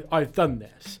 I've done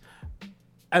this.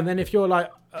 And then if you're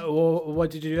like, what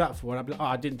did you do that for? And I'd be like,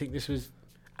 I didn't think this was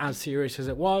as serious as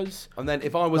it was. And then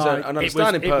if I was an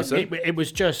understanding person, it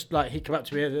was just like he came up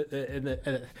to me in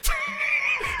the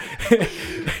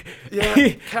yeah,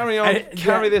 carry on,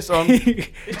 carry this on.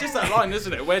 It's just that line,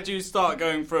 isn't it? Where do you start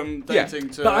going from dating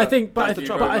to? But I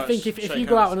think if you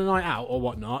go out on a night out or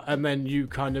whatnot, and then you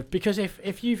kind of, because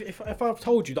if I've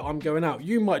told you that I'm going out,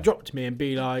 you might drop to me and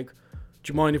be like,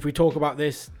 "Do you mind if we talk about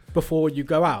this before you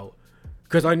go out?"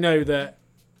 Because I know that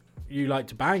you like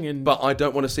to bang, and but I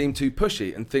don't want to seem too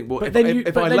pushy and think, well,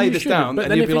 if I lay this down,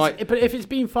 and you'd be like, but if it's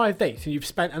been 5 dates and you've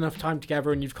spent enough time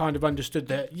together and you've kind of understood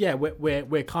that,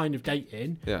 we're kind of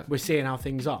dating, we're seeing how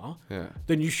things are,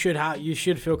 then you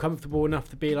should feel comfortable enough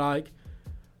to be like,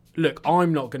 look,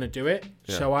 I'm not going to do it,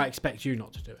 so I expect you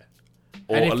not to do it,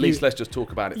 or at least let's just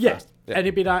talk about it first. Yeah. And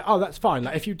it'd be like, oh, that's fine.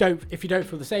 Like if you don't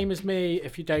feel the same as me,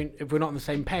 if we're not on the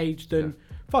same page, then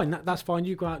fine. That's fine.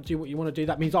 You go out and do what you want to do.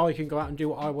 That means I can go out and do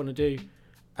what I want to do,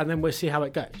 and then we'll see how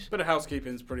it goes. Bit of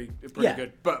housekeeping's pretty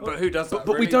good. But who does that?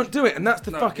 But really? We don't do it, and that's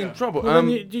the fucking trouble. Well,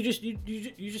 you just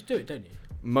do it, don't you?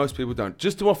 Most people don't.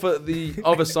 Just to offer the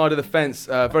other side of the fence,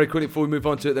 very quickly before we move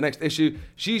on to the next issue,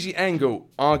 Gigi Engel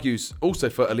argues, also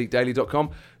for EliteDaily.com,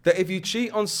 that if you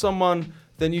cheat on someone,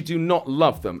 then you do not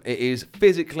love them. It is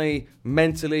physically,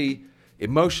 mentally,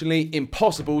 emotionally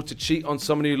impossible to cheat on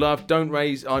someone you love. Don't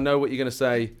raise, I know what you're going to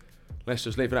say. Let's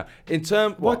just leave it out.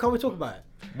 Why can't we talk about it?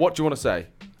 What do you want to say?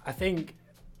 I think,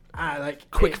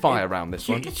 quick fire around this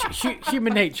one.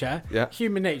 Human nature. Yeah.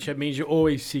 Human nature means you're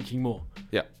always seeking more.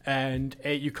 Yeah. And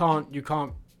you can't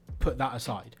put that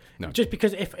aside. No. Just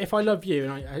because if I love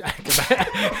you and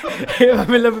if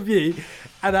I'm in love with you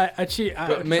and I cheat.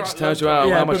 But Mitch tells you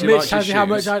how much he likes your shoes. How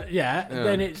much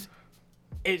then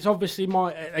it's obviously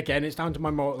it's down to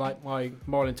my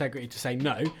moral integrity to say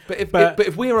no. But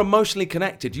if we are emotionally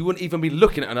connected, you wouldn't even be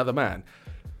looking at another man.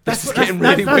 That's getting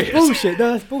really weird. That's bullshit.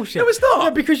 No, that's bullshit. No, it's not. Yeah,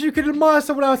 because you can admire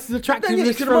someone else's attractiveness.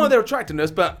 You can admire their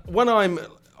attractiveness, but when I'm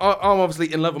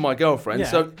obviously in love with my girlfriend,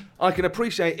 so I can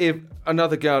appreciate if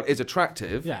another girl is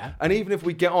attractive. Yeah. And even if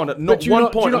we get on, at not one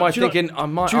point am I thinking I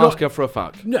might ask her for a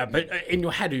fuck. No, but in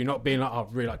your head, are you not being like,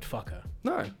 I'd really like to fuck her?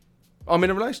 No. I'm in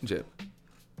a relationship.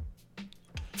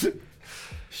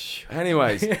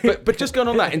 Anyways, but just going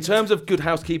on that, in terms of good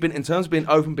housekeeping, in terms of being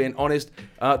open, being honest,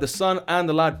 the Sun and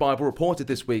the Lad Bible reported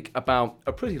this week about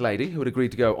a pretty lady who had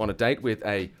agreed to go on a date with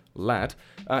a lad.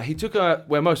 He took her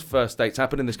where most first dates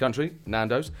happen in this country,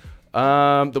 Nando's,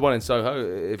 the one in Soho,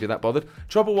 if you're that bothered.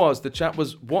 Trouble was, the chat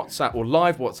was WhatsApp or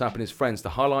live WhatsApp and his friends to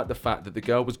highlight the fact that the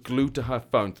girl was glued to her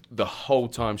phone the whole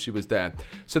time she was there.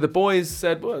 So the boys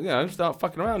said, well, start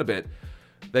fucking around a bit.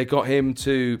 They got him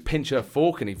to pinch her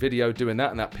fork and he videoed doing that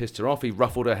and that pissed her off. He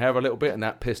ruffled her hair a little bit and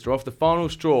that pissed her off. The final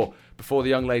straw, before the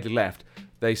young lady left,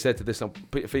 they said to this,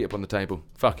 put your feet up on the table.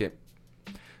 Fuck it.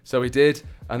 So he did,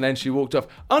 and then she walked off.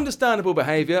 Understandable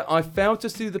behaviour. I failed to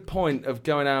see the point of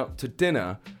going out to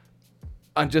dinner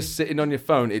and just sitting on your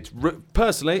phone. It's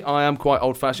personally, I am quite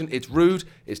old-fashioned. It's rude,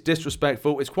 it's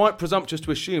disrespectful, it's quite presumptuous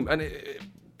to assume, and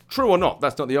true or not,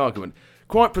 that's not the argument.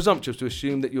 Quite presumptuous to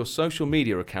assume that your social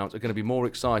media accounts are going to be more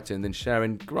exciting than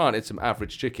sharing, granted, some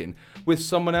average chicken with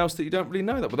someone else that you don't really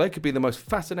know that. But they could be the most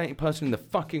fascinating person in the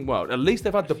fucking world. At least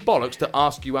they've had the bollocks to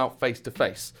ask you out face to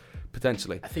face,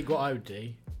 potentially. I think what I would do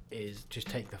is just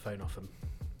take the phone off them.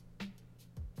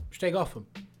 Just take it off them.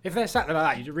 If they're sat there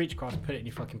like that, you just reach across and put it in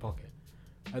your fucking pocket.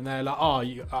 and they're like, "Oh,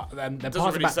 you." Then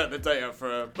doesn't really set the date up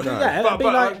for a. Yeah, it'd be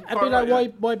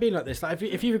like, why being like this? Like,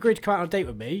 if you've agreed to come out on a date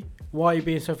with me, why are you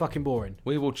being so fucking boring?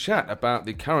 We will chat about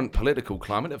the current political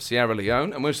climate of Sierra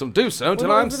Leone, and we shall do so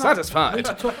until I'm satisfied. We need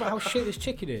to talk about how shit this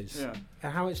chicken is,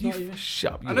 and how it's not even.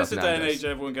 Shut up. I know it's a day and age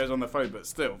everyone goes on their phone, but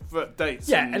still, for dates.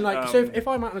 Yeah, and like, so if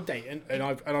I'm out on a date and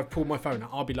I've pulled my phone out,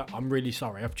 I'll be like, I'm really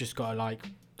sorry. I've just got to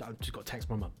text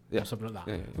my mum or something like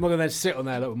that. I'm not going to then sit on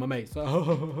there with my mates. Like,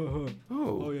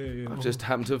 I've just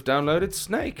happened to have downloaded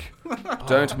Snake.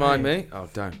 Don't mind me. Oh,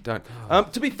 don't.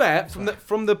 To be fair,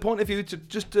 from the point of view to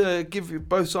just give you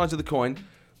both sides of the coin,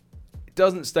 it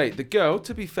doesn't state the girl.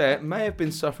 To be fair, may have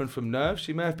been suffering from nerves.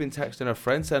 She may have been texting her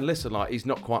friend saying, "Listen, like he's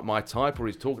not quite my type, or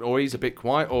he's talking, or he's a bit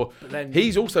quiet, or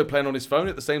he's also playing on his phone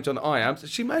at the same time that I am." So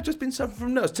she may have just been suffering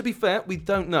from nerves. To be fair, we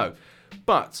don't know,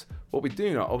 but. What we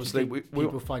do know, obviously,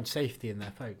 people find safety in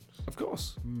their phones. Of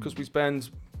course, because we spend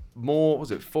more,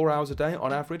 4 hours a day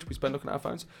on average, we spend looking at our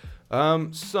phones.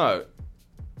 So,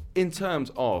 in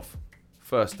terms of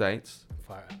first dates,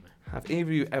 have either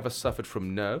of you ever suffered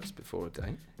from nerves before a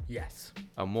date? Yes.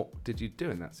 And what did you do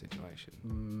in that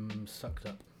situation? Sucked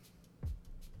up.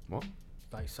 What?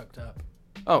 Like, sucked up.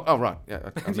 Oh, right.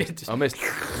 Yeah, I missed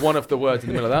one of the words in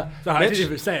the middle of that. No, I didn't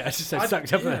even say it. I just said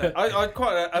sucked up. Yeah, I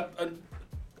quite...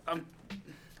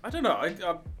 I don't know.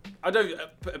 I don't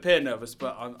appear nervous,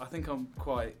 but I think I'm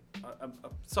quite. I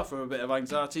suffer a bit of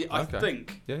anxiety. I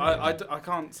think. I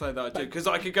can't say that I do because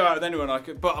I could go out with anyone.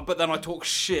 But then I talk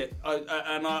shit.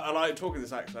 And I like talking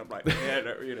this accent. I'm like,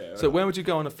 So where would you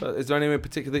go on a first? Is there anywhere in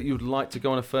particular that you would like to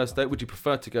go on a first date? Would you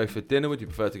prefer to go for dinner? Would you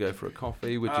prefer to go for a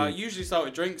coffee? Would you usually start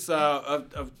with drinks?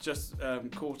 I've just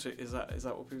courting. Is that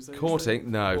what people say?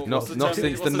 Courting? No, not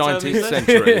since the 19th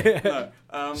century.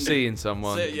 No. Seeing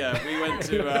someone. So, we went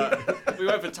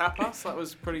for tapas. That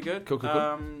was pretty good. Cool.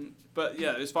 But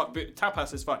yeah, it's fine. But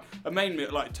tapas is fine. A main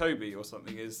meal like Toby or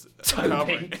something is.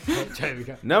 Toby.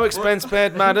 No expense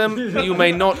spared, madam. You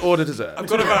may not order dessert. I've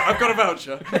got a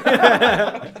voucher.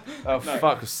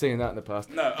 Fuck! I've seen that in the past.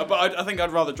 No, but I think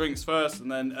I'd rather drinks first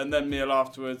and then meal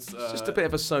afterwards. It's just a bit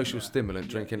of a social stimulant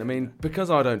drinking. I mean,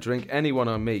 because I don't drink, anyone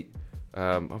I meet.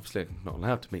 Obviously, I'm not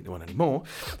allowed to meet anyone anymore.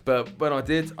 But when I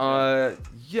did, I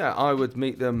would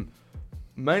meet them.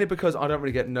 Mainly because I don't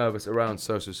really get nervous around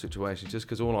social situations, just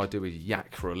because all I do is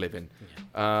yak for a living.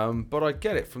 But I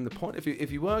get it from the point of view,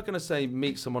 if you were going to say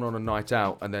meet someone on a night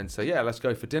out and then say, let's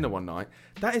go for dinner one night,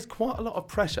 that is quite a lot of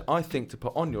pressure, I think, to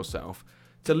put on yourself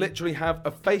to literally have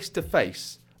a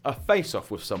face-to-face, a face-off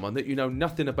with someone that you know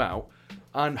nothing about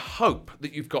and hope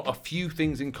that you've got a few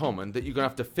things in common that you're going to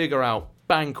have to figure out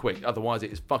bang quick. Otherwise,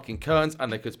 it is fucking curtains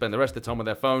and they could spend the rest of the time on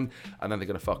their phone and then they're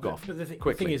going to fuck off. But the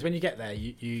thing is, when you get there,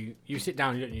 you sit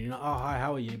down, you're like, oh, hi,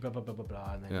 how are you, blah, blah, blah, blah,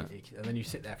 blah, and then you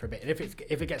sit there for a bit. And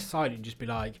if it gets silent, you just be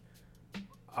like,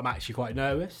 I'm actually quite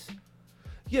nervous.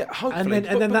 Yeah, hopefully.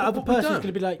 And then that other person's going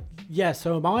to be like, yeah,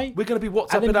 so am I. We're going to be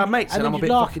WhatsApping our mates and I'm a bit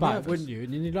fucking nervous. Wouldn't you?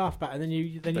 And then you laugh back and then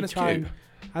you try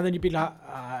and then you'd be like,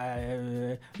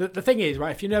 the thing is, right,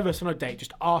 if you're nervous on a date,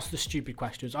 just ask the stupid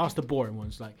questions, ask the boring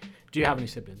ones, like, do you have any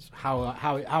siblings? How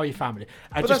are your family?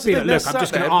 And just be like, look, I'm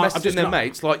just going to ask. I'm just their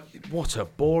mates, like, what a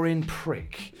boring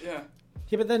prick. Yeah.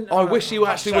 Yeah, but then I wish he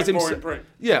actually was himself.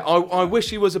 Yeah, I wish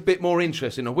he was a bit more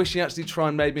interesting. I wish he actually tried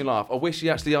and made me laugh. I wish he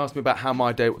actually asked me about how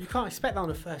my day. You can't expect that on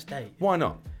a first date. Why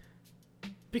not?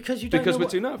 Because you don't. Because we're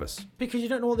too nervous. Because you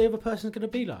don't know what the other person's going to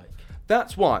be like.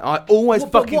 That's why I always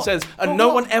says, and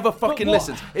no one ever fucking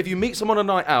listens. If you meet someone on a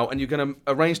night out and you're going to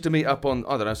arrange to meet up on,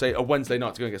 I don't know, say a Wednesday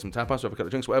night to go and get some tapas or have a couple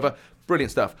of drinks, whatever,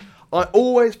 brilliant stuff. I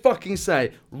always fucking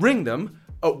say, ring them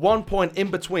at one point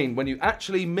in between when you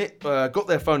actually got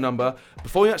their phone number,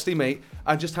 before you actually meet,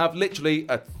 and just have literally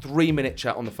a 3-minute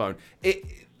chat on the phone.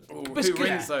 Who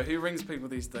rings though? Who rings people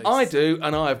these days? I do,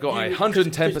 and I've got a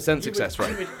 110% success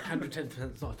rate.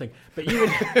 110% is not a thing, but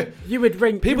you would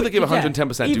ring people that give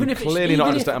 110% do clearly not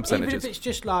understand percentages. Even if it's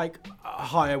just like,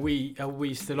 hi, are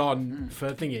we still on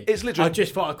for thingy? It's literally. I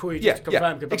just thought I'd call you just to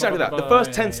confirm. Exactly that. The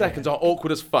first 10 seconds are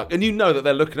awkward as fuck, and you know that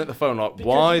they're looking at the phone like,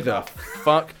 why the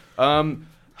fuck?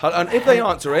 And if they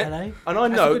answer it, and I know,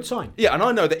 that's a good sign. Yeah, and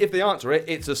I know that if they answer it,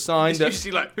 it's a sign that.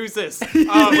 Usually like, who's this? We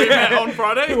met on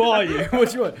Friday. Who are you? What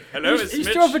do you want? Hello, it's Mitch. You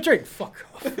still have a drink? Fuck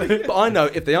off. But I know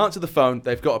if they answer the phone,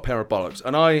 they've got a pair of bollocks,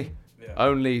 and I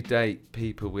only date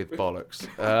people with bollocks.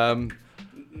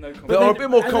 No but are a bit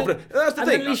more confident. That's the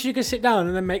thing. At least you can sit down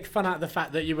and then make fun out of the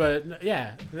fact that you were,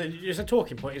 it's a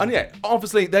talking point. And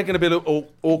obviously they're going to be a little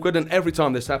awkward. And every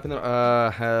time this happens,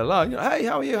 hello, hey,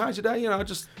 how are you? How's your day? But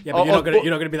you're not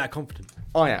going to be that confident.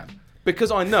 I am.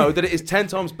 Because I know that it is 10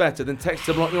 times better than texting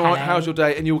them like, all right, how's your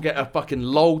day? And you'll get a fucking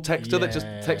lol texter that just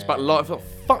texts back live.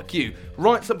 Fuck you.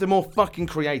 Write something more fucking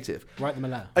creative. Write them a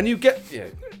letter. And you get... Yeah,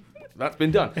 that's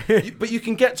been done. But you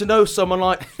can get to know someone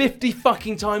like 50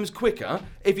 fucking times quicker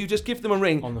if you just give them a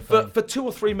ring on the phone for 2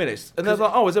 or 3 minutes. And they're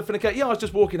like, oh, is everything okay? Yeah, I was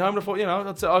just walking home and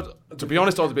I thought, to be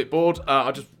honest, I was a bit bored.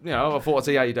 I thought I'd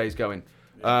see how your day's going.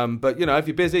 But, if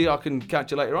you're busy, I can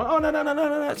catch you later on. Oh,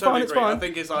 no, it's fine, it's fine. I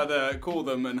think it's either call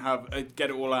them and have get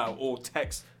it all out or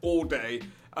text all day.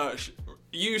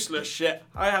 Useless shit.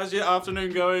 Hi, how's your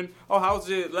afternoon going? Oh, how's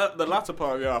the latter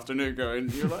part of your afternoon going?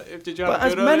 You're like, did you have but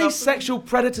as many sexual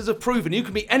predators have proven, you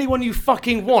can be anyone you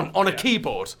fucking want on a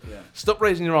keyboard. Yeah. Stop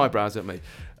raising your eyebrows at me.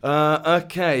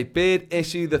 Okay, beard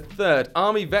issue the third.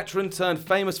 Army veteran turned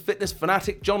famous fitness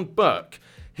fanatic John Burk.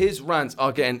 His rants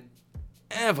are getting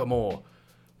ever more,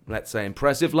 let's say,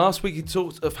 impressive. Last week he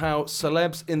talked of how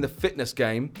celebs in the fitness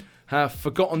game have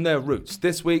forgotten their roots.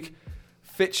 This week,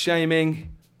 fat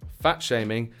shaming,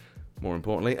 more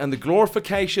importantly, and the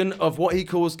glorification of what he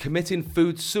calls committing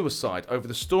food suicide over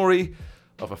the story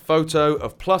of a photo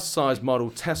of plus-size model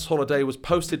Tess Holliday was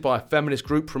posted by a feminist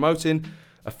group promoting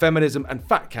a feminism and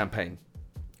fat campaign.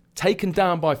 Taken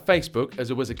down by Facebook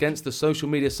as it was against the social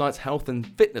media site's health and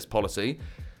fitness policy,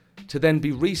 to then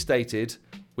be restated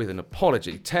with an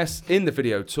apology. Tess in the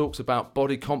video talks about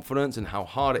body confidence and how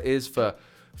hard it is for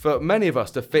many of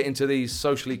us to fit into these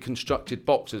socially constructed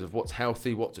boxes of what's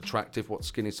healthy, what's attractive, what's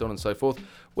skinny, so on and so forth.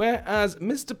 Whereas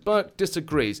Mr. Burke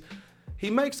disagrees. He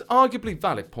makes arguably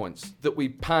valid points that we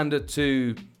pander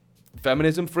to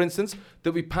feminism, for instance,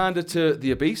 that we pander to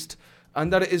the obese,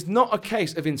 and that it is not a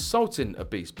case of insulting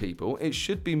obese people. It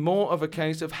should be more of a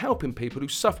case of helping people who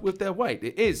suffer with their weight.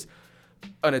 It is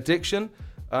an addiction.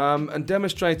 And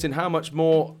demonstrating how much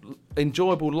more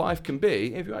enjoyable life can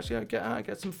be if you actually get out,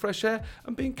 get some fresh air,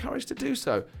 and be encouraged to do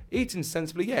so. Eating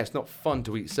sensibly, it's not fun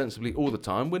to eat sensibly all the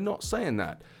time. We're not saying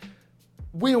that.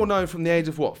 We all know from the age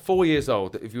of 4 years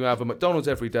old that if you have a McDonald's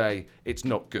every day, it's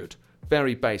not good.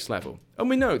 Very base level. And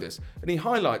we know this. And he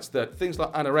highlights that things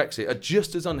like anorexia are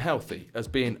just as unhealthy as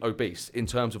being obese in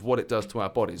terms of what it does to our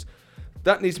bodies.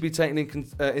 That needs to be taken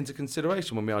into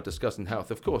consideration when we are discussing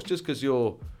health. Of course, just because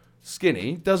you're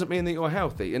skinny doesn't mean that you're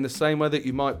healthy. In the same way that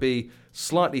you might be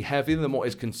slightly heavier than what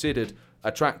is considered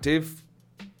attractive,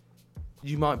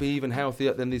 you might be even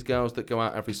healthier than these girls that go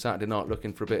out every Saturday night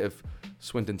looking for a bit of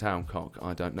Swindon Town cock.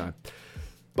 I don't know.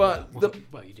 But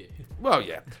well, you do. Well,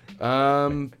 yeah.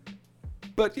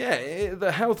 But yeah,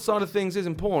 the health side of things is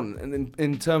important, and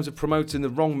in terms of promoting the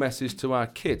wrong message to our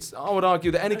kids, I would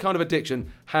argue that any kind of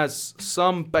addiction has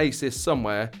some basis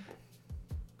somewhere.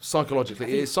 Psychologically,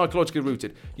 it is psychologically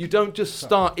rooted. You don't just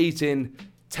start eating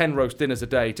 10 roast dinners a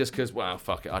day just because, well,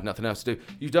 fuck it, I had nothing else to do.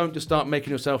 You don't just start making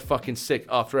yourself fucking sick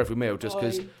after every meal just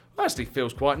because it actually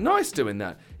feels quite nice doing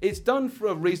that. It's done for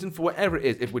a reason, for whatever it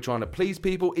is. If we're trying to please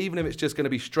people, even if it's just going to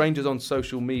be strangers on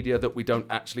social media that we don't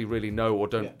actually really know or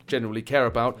don't generally care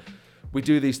about, we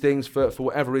do these things for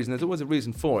whatever reason. There's always a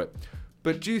reason for it.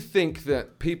 But do you think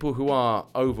that people who are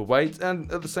overweight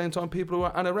and at the same time people who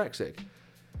are anorexic,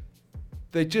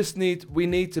 we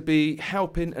need to be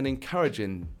helping and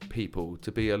encouraging people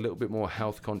to be a little bit more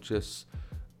health conscious.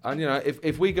 And,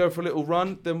 if we go for a little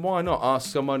run, then why not ask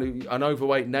someone, an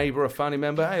overweight neighbour, a family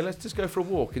member, hey, let's just go for a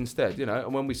walk instead,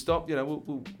 and when we stop,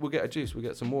 we'll get a juice, we'll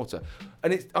get some water.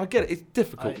 And I get it, it's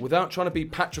difficult without trying to be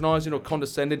patronising or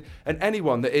condescending. And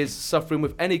anyone that is suffering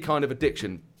with any kind of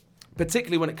addiction,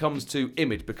 particularly when it comes to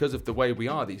image, because of the way we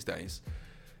are these days,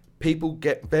 people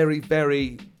get very,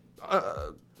 very...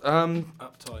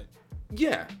 uptight.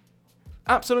 Yeah,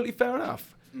 absolutely fair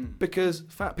enough. Because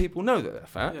fat people know that they're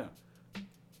fat,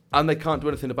 and they can't do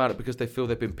anything about it because they feel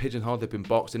they've been pigeonholed, they've been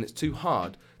boxed, and it's too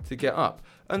hard to get up.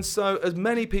 And so, as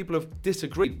many people have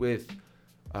disagreed with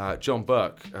John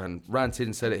Burke and ranted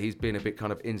and said that he's been a bit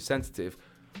kind of insensitive,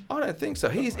 I don't think so.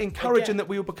 He's encouraging that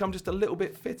we will become just a little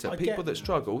bit fitter. People that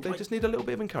struggle, they just need a little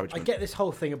bit of encouragement. I get this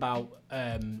whole thing about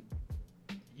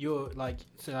you're like,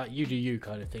 so like you do you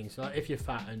kind of thing. So like if you're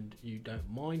fat and you don't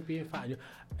mind being fat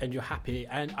and you're happy,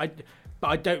 but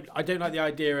I don't like the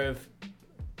idea of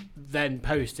then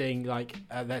posting like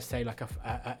let's say like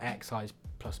a X size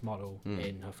plus model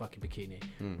in her fucking bikini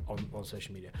on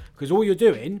social media, because all you're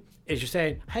doing is you're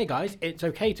saying, hey guys, it's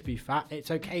okay to be fat, it's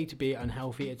okay to be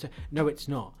unhealthy. No, it's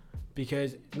not,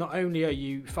 because not only are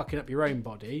you fucking up your own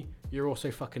body, you're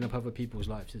also fucking up other people's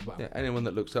lives as well. Yeah, anyone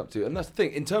that looks up to you. And that's the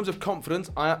thing. In terms of confidence,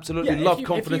 I absolutely love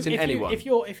confidence in anyone. If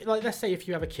like, let's say if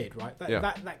you have a kid, right?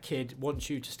 That kid wants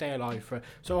you to stay alive for...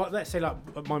 So let's say like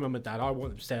my mum and dad, I want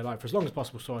them to stay alive for as long as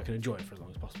possible so I can enjoy it for as long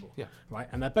as possible. Yeah. Right?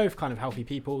 And they're both kind of healthy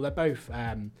people. They're both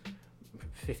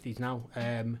 50s now,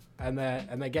 and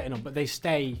they're getting on, but they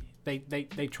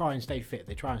try and stay fit,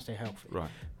 they try and stay healthy. Right.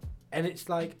 And it's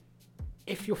like,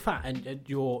 if you're fat and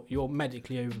you're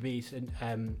medically obese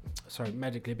and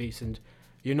medically obese and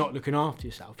you're not looking after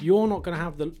yourself, you're not going to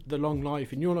have the long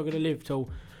life, and you're not going to live till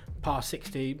past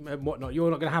 60 and whatnot.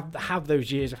 You're not going to have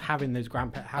those years of having those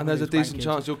grandparents. And there's a decent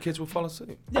chance your kids will follow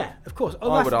suit. Yeah, of course.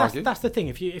 I would argue. That's the thing.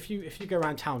 If you go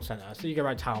around town centre, so you go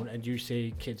around town and you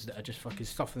see kids that are just fucking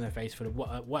stuffing their face for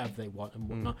whatever they want and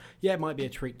whatnot. Yeah, it might be a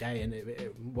treat day and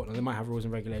whatnot. They might have rules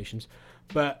and regulations,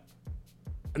 but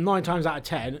 9 times out of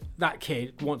 10, that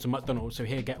kid wants a McDonald's, so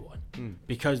he'll get one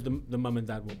because the mum and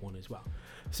dad want one as well.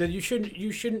 So you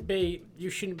shouldn't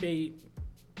be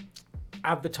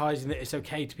advertising that it's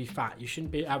okay to be fat. You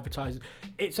shouldn't be advertising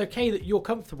it's okay that you're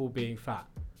comfortable being fat.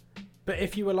 But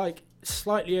if you were like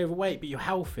slightly overweight but you're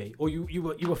healthy, or you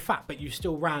were fat but you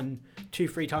still ran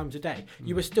 2-3 times a day,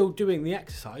 you were still doing the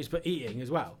exercise but eating as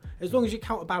well. As long as you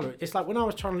counterbalance, it's like when I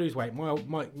was trying to lose weight,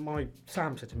 my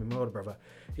Sam said to me, my older brother,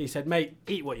 he said, mate,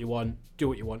 eat what you want, do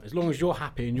what you want. As long as you're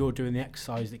happy and you're doing the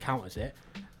exercise that counters it,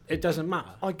 it doesn't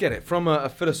matter. I get it. From a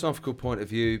philosophical point of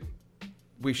view,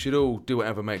 we should all do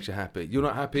whatever makes you happy. You're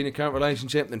not happy in your current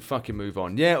relationship, then fucking move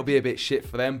on. Yeah, it'll be a bit shit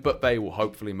for them, but they will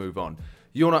hopefully move on.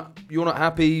 You're not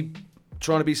happy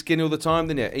trying to be skinny all the time,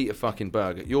 then yeah, eat a fucking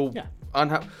burger. You're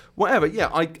unhappy, whatever. Yeah,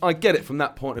 I get it from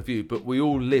that point of view, but we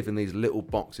all live in these little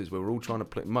boxes where we're all trying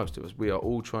to most of us, we are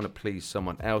all trying to please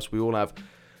someone else.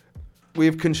 We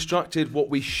have constructed what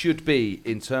we should be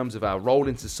in terms of our role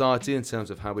in society, in terms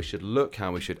of how we should look,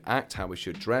 how we should act, how we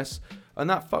should dress. And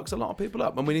that fucks a lot of people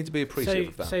up, and we need to be appreciative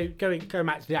of that. So going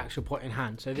back to the actual point in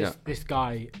hand, so this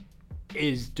guy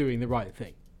is doing the right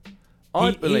thing.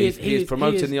 I believe he is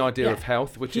promoting the idea of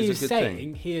health, which is a good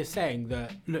thing. He is saying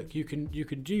that, look, you can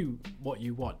do what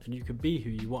you want and you can be who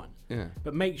you want,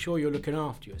 but make sure you're looking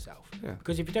after yourself. Yeah.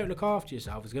 Because if you don't look after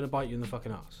yourself, it's going to bite you in the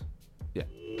fucking ass. Yeah.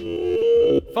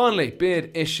 Finally,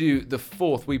 Beard issue the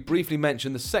 4th. We briefly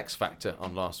mentioned the Sex Factor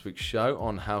on last week's show,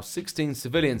 on how 16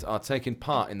 civilians are taking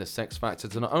part in the Sex Factor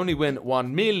to not only win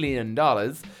 $1 million,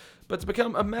 but to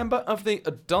become a member of the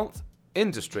adult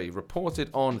industry. Reported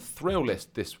on Thrill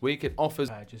List this week, it offers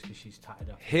just because she's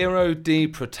tatted up. Hero D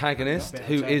protagonist,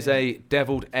 who is a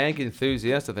deviled egg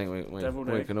enthusiast. I think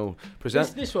we can all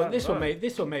present. This one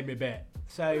made me a bit.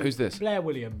 So who's this? Blair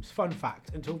Williams. Fun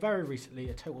fact: until very recently,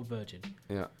 a total virgin.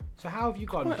 Yeah. So how have you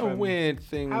gone? Quite a weird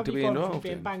thing to be involved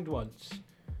in. Being banged once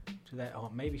to that. Oh,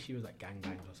 maybe she was like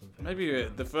gangbanged or something. Maybe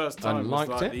the first time was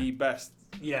like the best.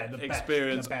 Yeah, the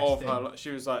experience of her life.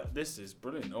 She was like, "This is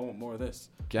brilliant. I want more of this."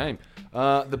 Game.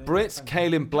 The Brits,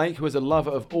 Kaylin Blake, who is a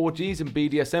lover of orgies and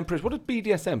BDSM. What does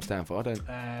BDSM stand for? I don't.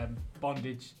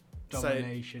 Bondage,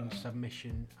 domination,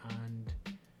 submission, and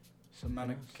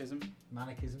manicisms.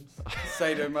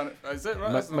 Sadomasochism. Is it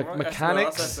right?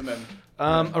 Mechanics.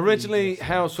 Originally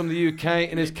hails from the UK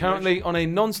and is currently on a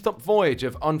non-stop voyage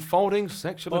of unfolding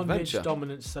sexual adventure. Bondage,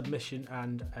 dominance, submission,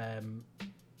 and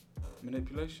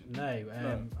manipulation. No,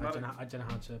 I don't know how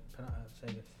to say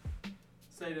this.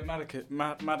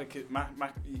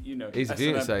 You know. Easy for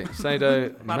you to say.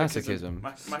 Sadomasochism.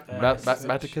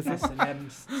 S&M,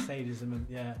 sadism, and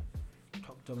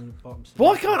top dominant bottom.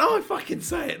 Why can't I fucking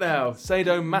say it now?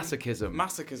 Sadomasochism.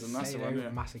 Masochism, that's the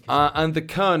one. And the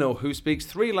Colonel, who speaks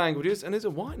 3 languages and is a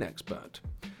wine expert.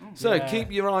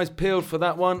 Keep your eyes peeled for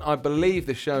that one. I believe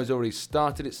the show's already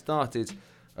started. It started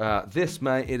this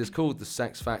May. It is called The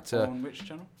Sex Factor. On which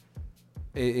channel?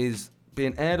 It is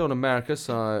being aired on America,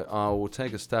 so I will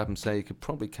take a stab and say you could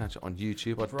probably catch it on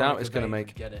YouTube. I doubt it's going to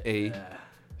make E. Yeah.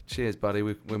 Cheers, buddy.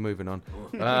 We're moving on.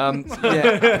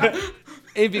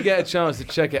 If you get a chance to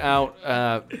check it out,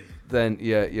 then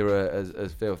you're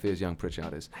as filthy as young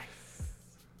Pritchard is.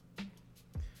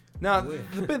 Now,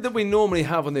 the bit that we normally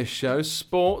have on this show,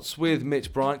 sports with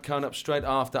Mitch Bryant, coming up straight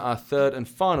after our 3rd and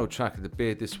final track of the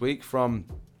Beard this week from,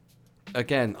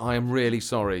 again, I am really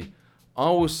sorry. I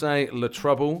will say Le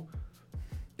Trouble.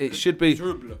 It should be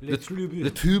Le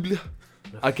Trouble.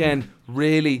 Again,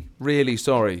 really, really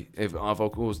sorry if I've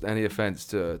caused any offence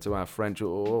to our French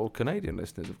or Canadian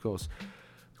listeners, of course.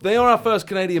 They are our first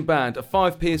Canadian band, a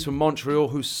 5-piece from Montreal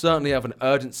who certainly have an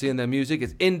urgency in their music.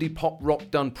 It's indie pop rock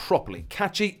done properly.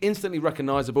 Catchy, instantly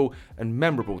recognisable and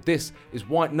memorable. This is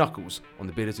White Knuckles on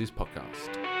the Beard of Zeus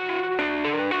podcast.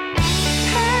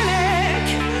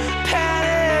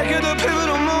 Panic at the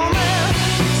pivotal moment.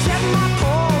 Set my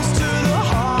pulse to the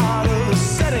heart of the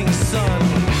setting sun.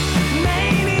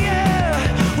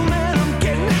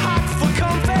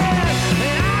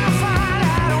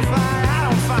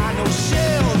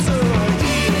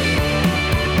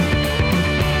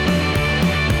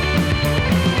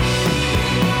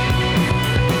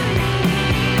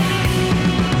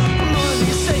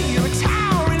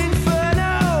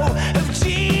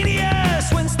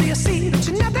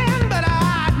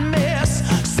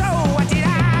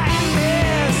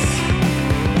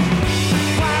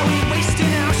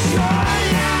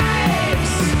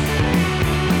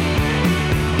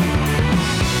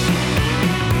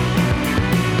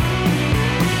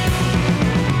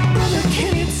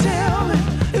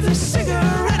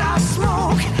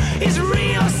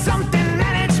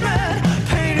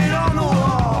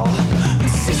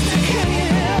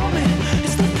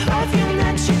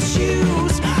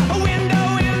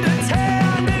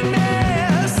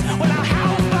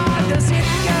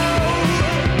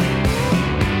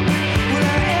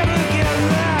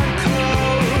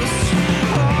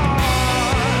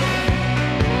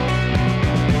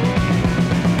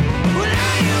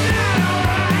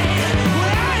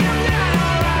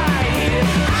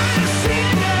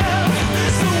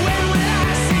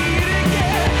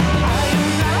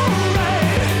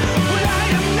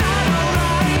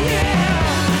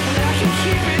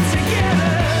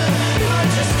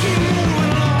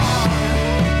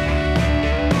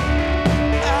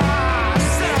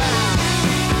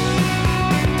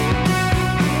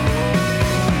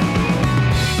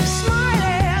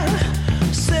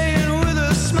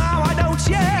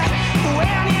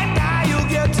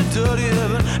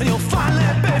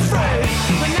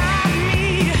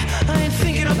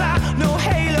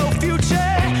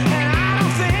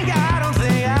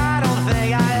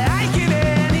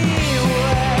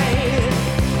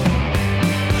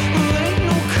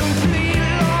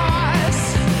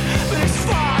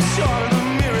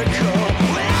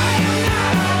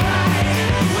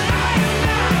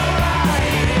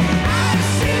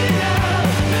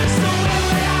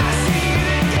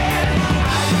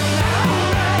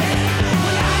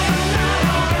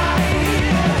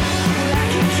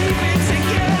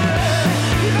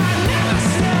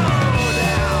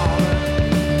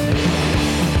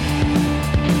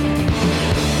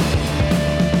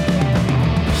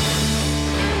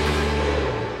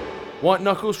 White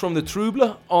Knuckles from the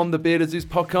Trouble on the Beard of Zeus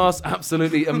podcast.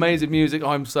 Absolutely amazing music.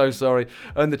 I'm so sorry.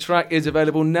 And the track is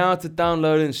available now to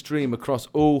download and stream across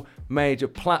all major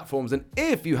platforms. And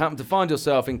if you happen to find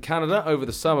yourself in Canada over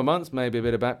the summer months, maybe a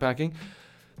bit of backpacking,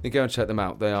 then go and check them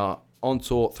out. They are on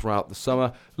tour throughout the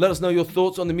summer. Let us know your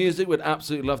thoughts on the music. We'd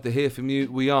absolutely love to hear from you.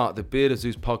 We are the Beard of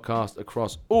Zeus podcast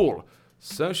across all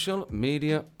social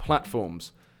media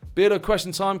platforms. Beardo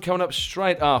question time coming up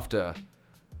straight after.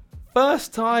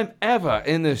 First time ever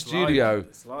in the studio,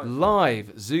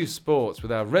 live Zeus Sports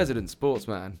with our resident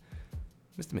sportsman,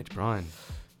 Mr. Mitch Bryan.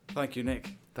 Thank you,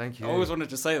 Nick. Thank you. I always wanted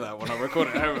to say that when I record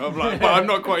it. I'm like, but I'm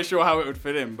not quite sure how it would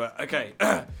fit in. But okay,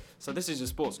 so this is your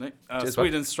sports, Nick.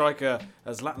 Sweden striker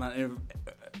Zlatan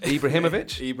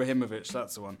Ibrahimovic,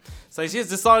 that's the one. So he has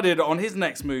decided on his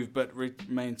next move, but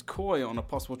remains coy on a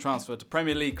possible transfer to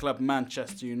Premier League club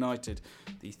Manchester United.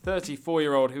 The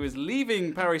 34-year-old who is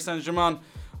leaving Paris Saint-Germain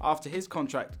after his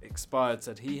contract expired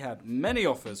said he had many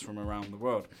offers from around the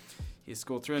world. He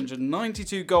scored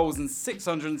 392 goals in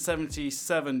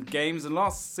 677 games, and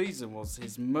last season was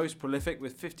his most prolific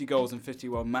with 50 goals in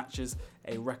 51 matches,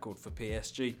 a record for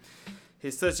PSG.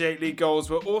 His 38 league goals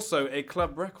were also a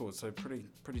club record, so pretty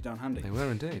damn handy. They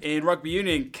were indeed. In rugby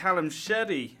union, Callum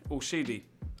Sheedy,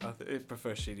 I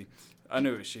prefer Sheedy. I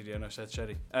knew it was Sheedy, and I said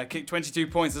Sheedy. Kicked 22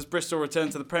 points as Bristol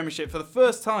returned to the Premiership for the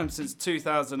first time since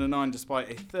 2009, despite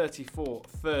a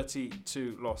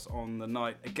 34-32 loss on the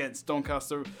night against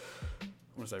Doncaster. I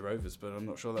want to say Rovers, but I'm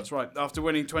not sure that's right. After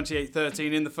winning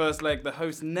 28-13 in the first leg, the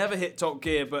hosts never hit top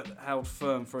gear, but held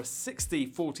firm for a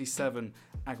 60-47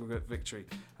 aggregate victory.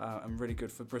 And really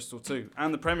good for Bristol too.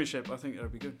 And the Premiership, I think it'll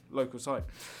be good. Local side.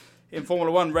 In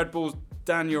Formula 1, Red Bull's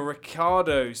Daniel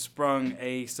Ricciardo sprung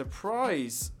a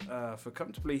surprise for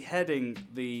comfortably heading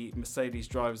the Mercedes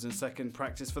drivers in second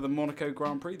practice for the Monaco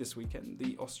Grand Prix this weekend.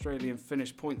 The Australian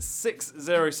finished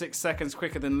 0.606 seconds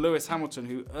quicker than Lewis Hamilton,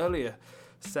 who earlier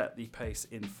set the pace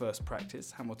in first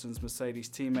practice. Hamilton's Mercedes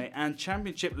teammate and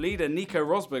championship leader Nico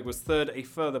Rosberg was third, a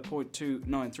further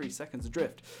 0.293 seconds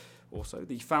adrift. Also,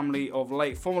 the family of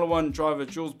late Formula 1 driver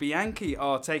Jules Bianchi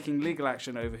are taking legal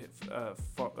action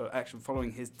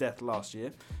following his death last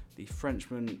year. The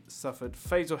Frenchman suffered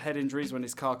fatal head injuries when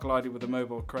his car collided with a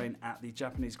mobile crane at the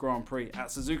Japanese Grand Prix at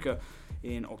Suzuka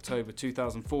in October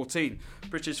 2014.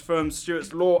 British firm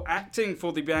Stewart's Law, acting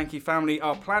for the Bianchi family,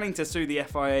 are planning to sue the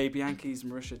FIA, Bianchi's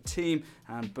Mauritius team,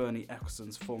 and Bernie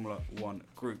Eccleston's Formula 1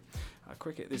 group.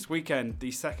 Cricket this weekend,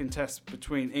 the second test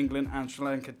between England and Sri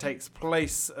Lanka takes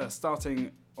place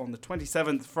starting on the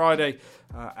 27th, Friday,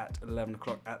 at 11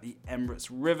 o'clock at the Emirates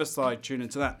Riverside. Tune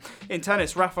into that. In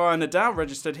tennis, Rafael Nadal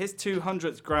registered his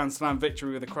 200th Grand Slam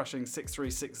victory with a crushing 6-3,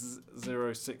 6-0,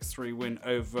 6-3 win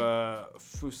over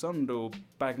Fusundo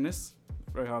Bagnis.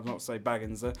 Very hard not to say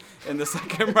Baggins there. In the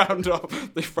second round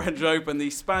of the French Open, the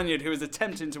Spaniard, who is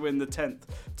attempting to win the 10th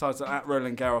title at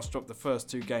Roland Garros, dropped the first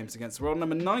two games against world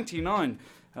number 99,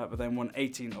 but then won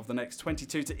 18 of the next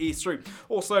 22 to ease through.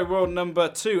 Also, world number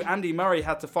 2, Andy Murray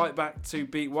had to fight back to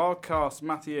beat wildcard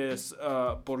Matthias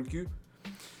Burk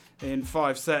in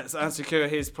 5 sets and secure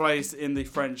his place in the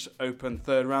French Open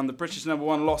third round. The British number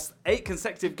 1 lost 8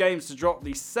 consecutive games to drop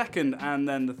the second and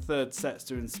then the third sets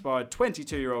to inspired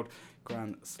 22-year-old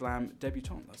Grand Slam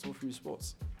debutant. That's all from your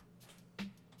sports.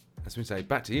 As we say,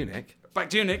 back to you, Nick. Back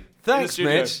to you, Nick. Thanks,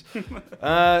 Mitch.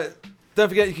 Don't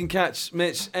forget you can catch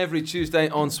Mitch every Tuesday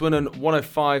on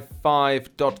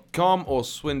Swindon1055.com or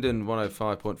Swindon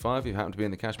 105.5 if you happen to be in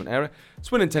the catchment area.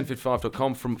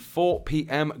 Swindon1055.com from 4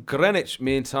 p.m. Greenwich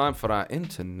Mean Time for our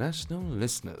international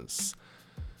listeners.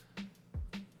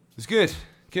 It's good.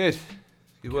 Good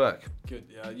work. Good,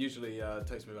 yeah. Usually it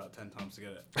takes me about 10 times to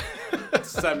get it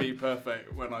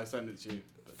semi-perfect when I send it to you.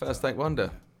 First take wonder.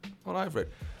 All over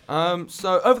it.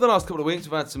 So over the last couple of weeks,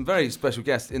 we've had some very special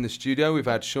guests in the studio. We've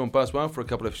had Sean Buswell for a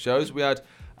couple of shows. We had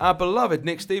our beloved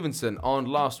Nick Stevenson on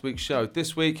last week's show.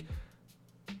 This week,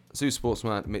 Zeus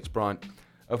sportsman Mitch Bryan,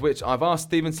 of which I've asked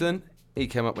Stevenson, he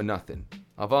came up with nothing.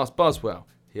 I've asked Buswell,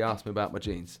 he asked me about my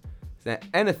jeans. Is there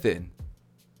anything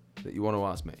that you want to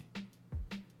ask me?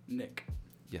 Nick.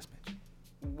 Yes, Mitch.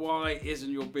 Why isn't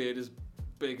your beard as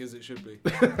big as it should be?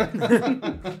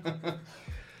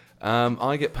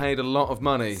 I get paid a lot of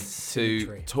money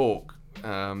to talk,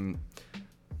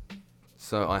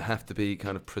 so I have to be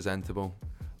kind of presentable.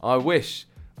 I wish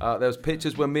there was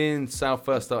pictures when me and Sal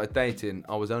first started dating.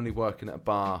 I was only working at a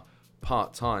bar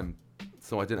part-time,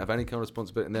 so I didn't have any kind of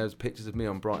responsibility, and there was pictures of me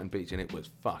on Brighton Beach, and it was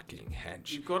fucking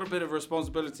hench. You've got a bit of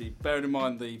responsibility, bearing in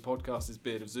mind the podcast is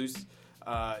Beard of Zeus.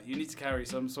 You need to carry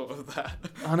some sort of that.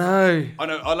 I know.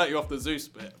 I'll let you off the Zeus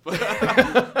bit, but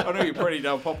I know you're pretty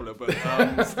damn popular, but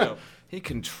still. He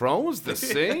controls the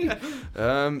sea.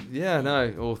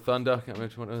 Or thunder. I can't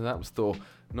remember what that was. Thor.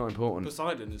 Not important.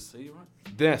 Poseidon is sea, right?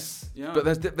 Yes. Yeah. But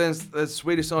there's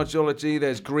Swedish ideology.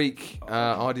 There's Greek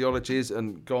ideologies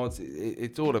and gods.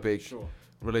 It's all a big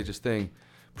religious thing.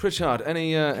 Pritchard,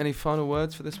 any final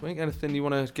words for this week? Anything you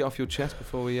want to get off your chest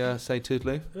before we say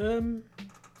toodaloo?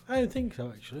 I don't think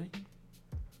so, actually.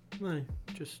 No,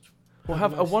 just. Well,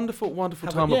 have a wonderful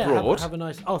time abroad. Have a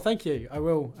nice. Oh, thank you. I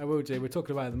will do. We're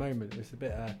talking about it at the moment. It's a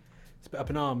bit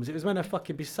up in arms. It was meant to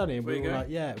fucking be sunny, and we were like,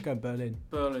 we're going to Berlin.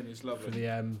 Berlin is lovely. For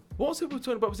the what was it we were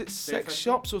talking about? Was it sex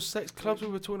shops or sex clubs we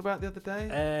were talking about the other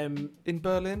day? In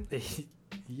Berlin.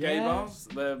 Gay bars.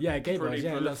 Gay bars. Yeah,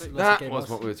 that was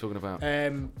what we were talking about.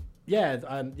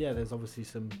 There's obviously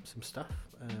some stuff.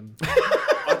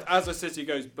 As a city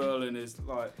goes, Berlin is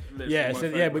like.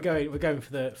 We're going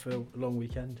for a long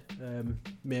weekend.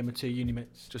 Me and my 2 uni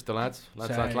mates. Just the lads.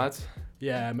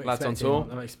 Yeah, lads on tour.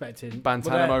 I'm expecting.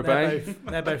 Bantanamo Bay.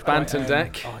 They're both Bantam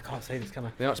Deck. I can't say this, can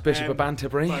I? The Archbishop of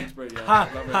Banterbury. But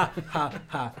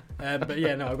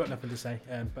yeah, no, I've got nothing to say.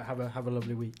 But have a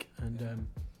lovely week, and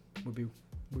we'll be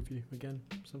with you again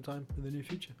sometime in the near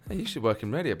future. Hey, you should work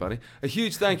in radio, buddy. A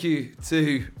huge thank you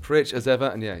to Pritch as ever,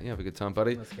 and you have a good time,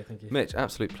 buddy. That's okay, thank you. Mitch,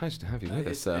 absolute pleasure to have you with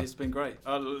us, sir. It's been great.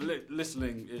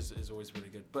 Listening is always really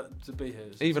good, but to be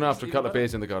here, even after a couple of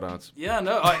beers in the Goddards. Yeah,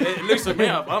 no, it loosened me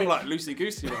up. I'm like loosey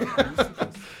goosey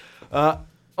right now.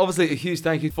 Obviously, a huge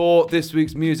thank you for this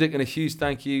week's music, and a huge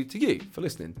thank you to you for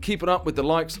listening. Keep it up with the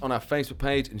likes on our Facebook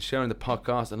page and sharing the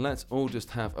podcast, and let's all just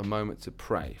have a moment to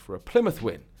pray for a Plymouth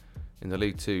win in the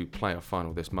League 2 playoff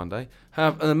final this Monday.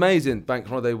 Have an amazing bank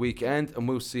holiday weekend, and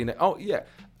we'll see you next. Oh, yeah,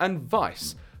 and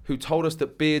Vice, who told us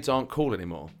that beards aren't cool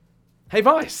anymore. Hey,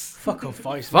 Vice! Fuck off,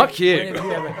 Vice. Fuck you!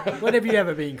 When have you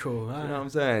ever been cool? You know what I'm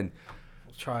saying?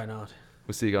 Trying hard.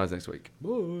 We'll see you guys next week.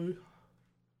 Bye.